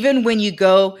 Because even when you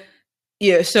go,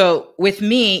 so with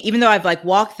me, even though I've like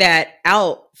walked that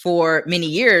out for many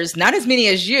years, not as many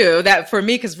as you, that for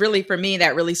me, because really for me,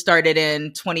 that really started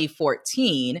in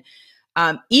 2014.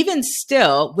 Even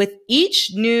still, with each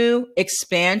new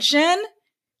expansion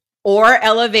or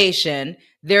elevation,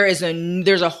 there's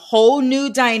a whole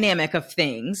new dynamic of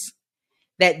things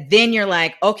that then you're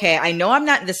like, okay, I know I'm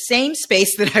not in the same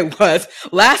space that I was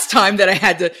last time that I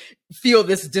had to feel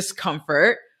this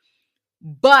discomfort,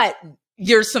 but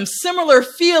there's some similar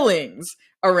feelings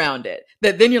around it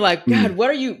that then you're like, God, what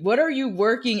are you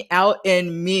working out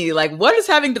in me? Like, what is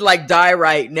having to like die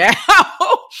right now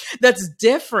that's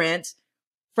different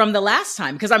from the last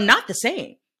time? Because I'm not the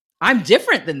same. I'm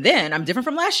different than then. I'm different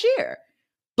from last year.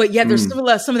 But yet there's some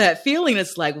of that feeling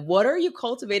that's like, what are you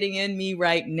cultivating in me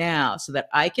right now so that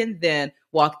I can then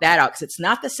walk that out? Because it's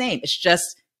not the same.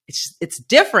 It's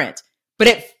different.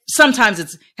 But sometimes it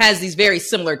has these very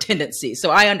similar tendencies.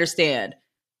 So I understand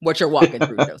what you're walking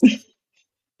through, Joseph.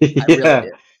 I really Yeah.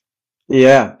 do.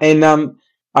 Yeah, and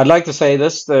I'd like to say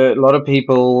this: a lot of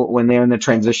people, when they're in the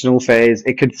transitional phase,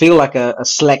 it could feel like a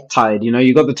slack tide.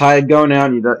 You got the tide going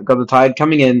out, you got the tide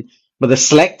coming in, but the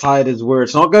slack tide is where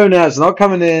it's not going out, it's not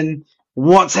coming in.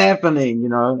 What's happening?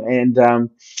 And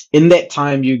in that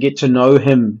time, you get to know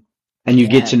Him, and you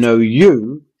get to Yes. know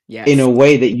you in Yes. a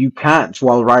way that you can't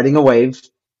while riding a wave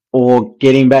or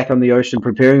getting back on the ocean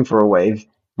preparing for a wave.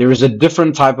 There is a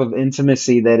different type of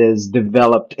intimacy that is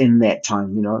developed in that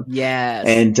time. Yes.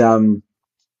 And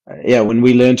yeah, when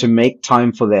we learn to make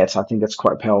time for that, I think it's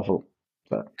quite powerful.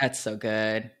 So, That's so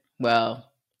good. Well,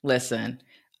 listen,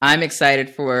 I'm excited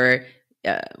for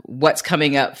what's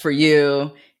coming up for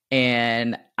you,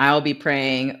 and I'll be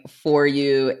praying for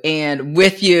you and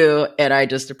with you. And I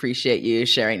just appreciate you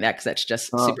sharing that because that's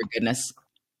just uh, super goodness.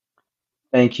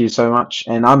 thank you so much.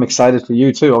 And I'm excited for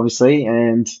you too, obviously.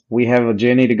 And we have a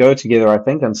journey to go together, I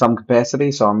think, in some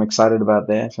capacity. So I'm excited about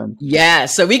that. And Yeah,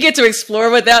 so we get to explore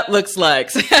what that looks like.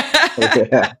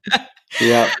 yeah,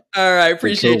 yeah, All right, very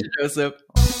appreciate cool. you, Joseph.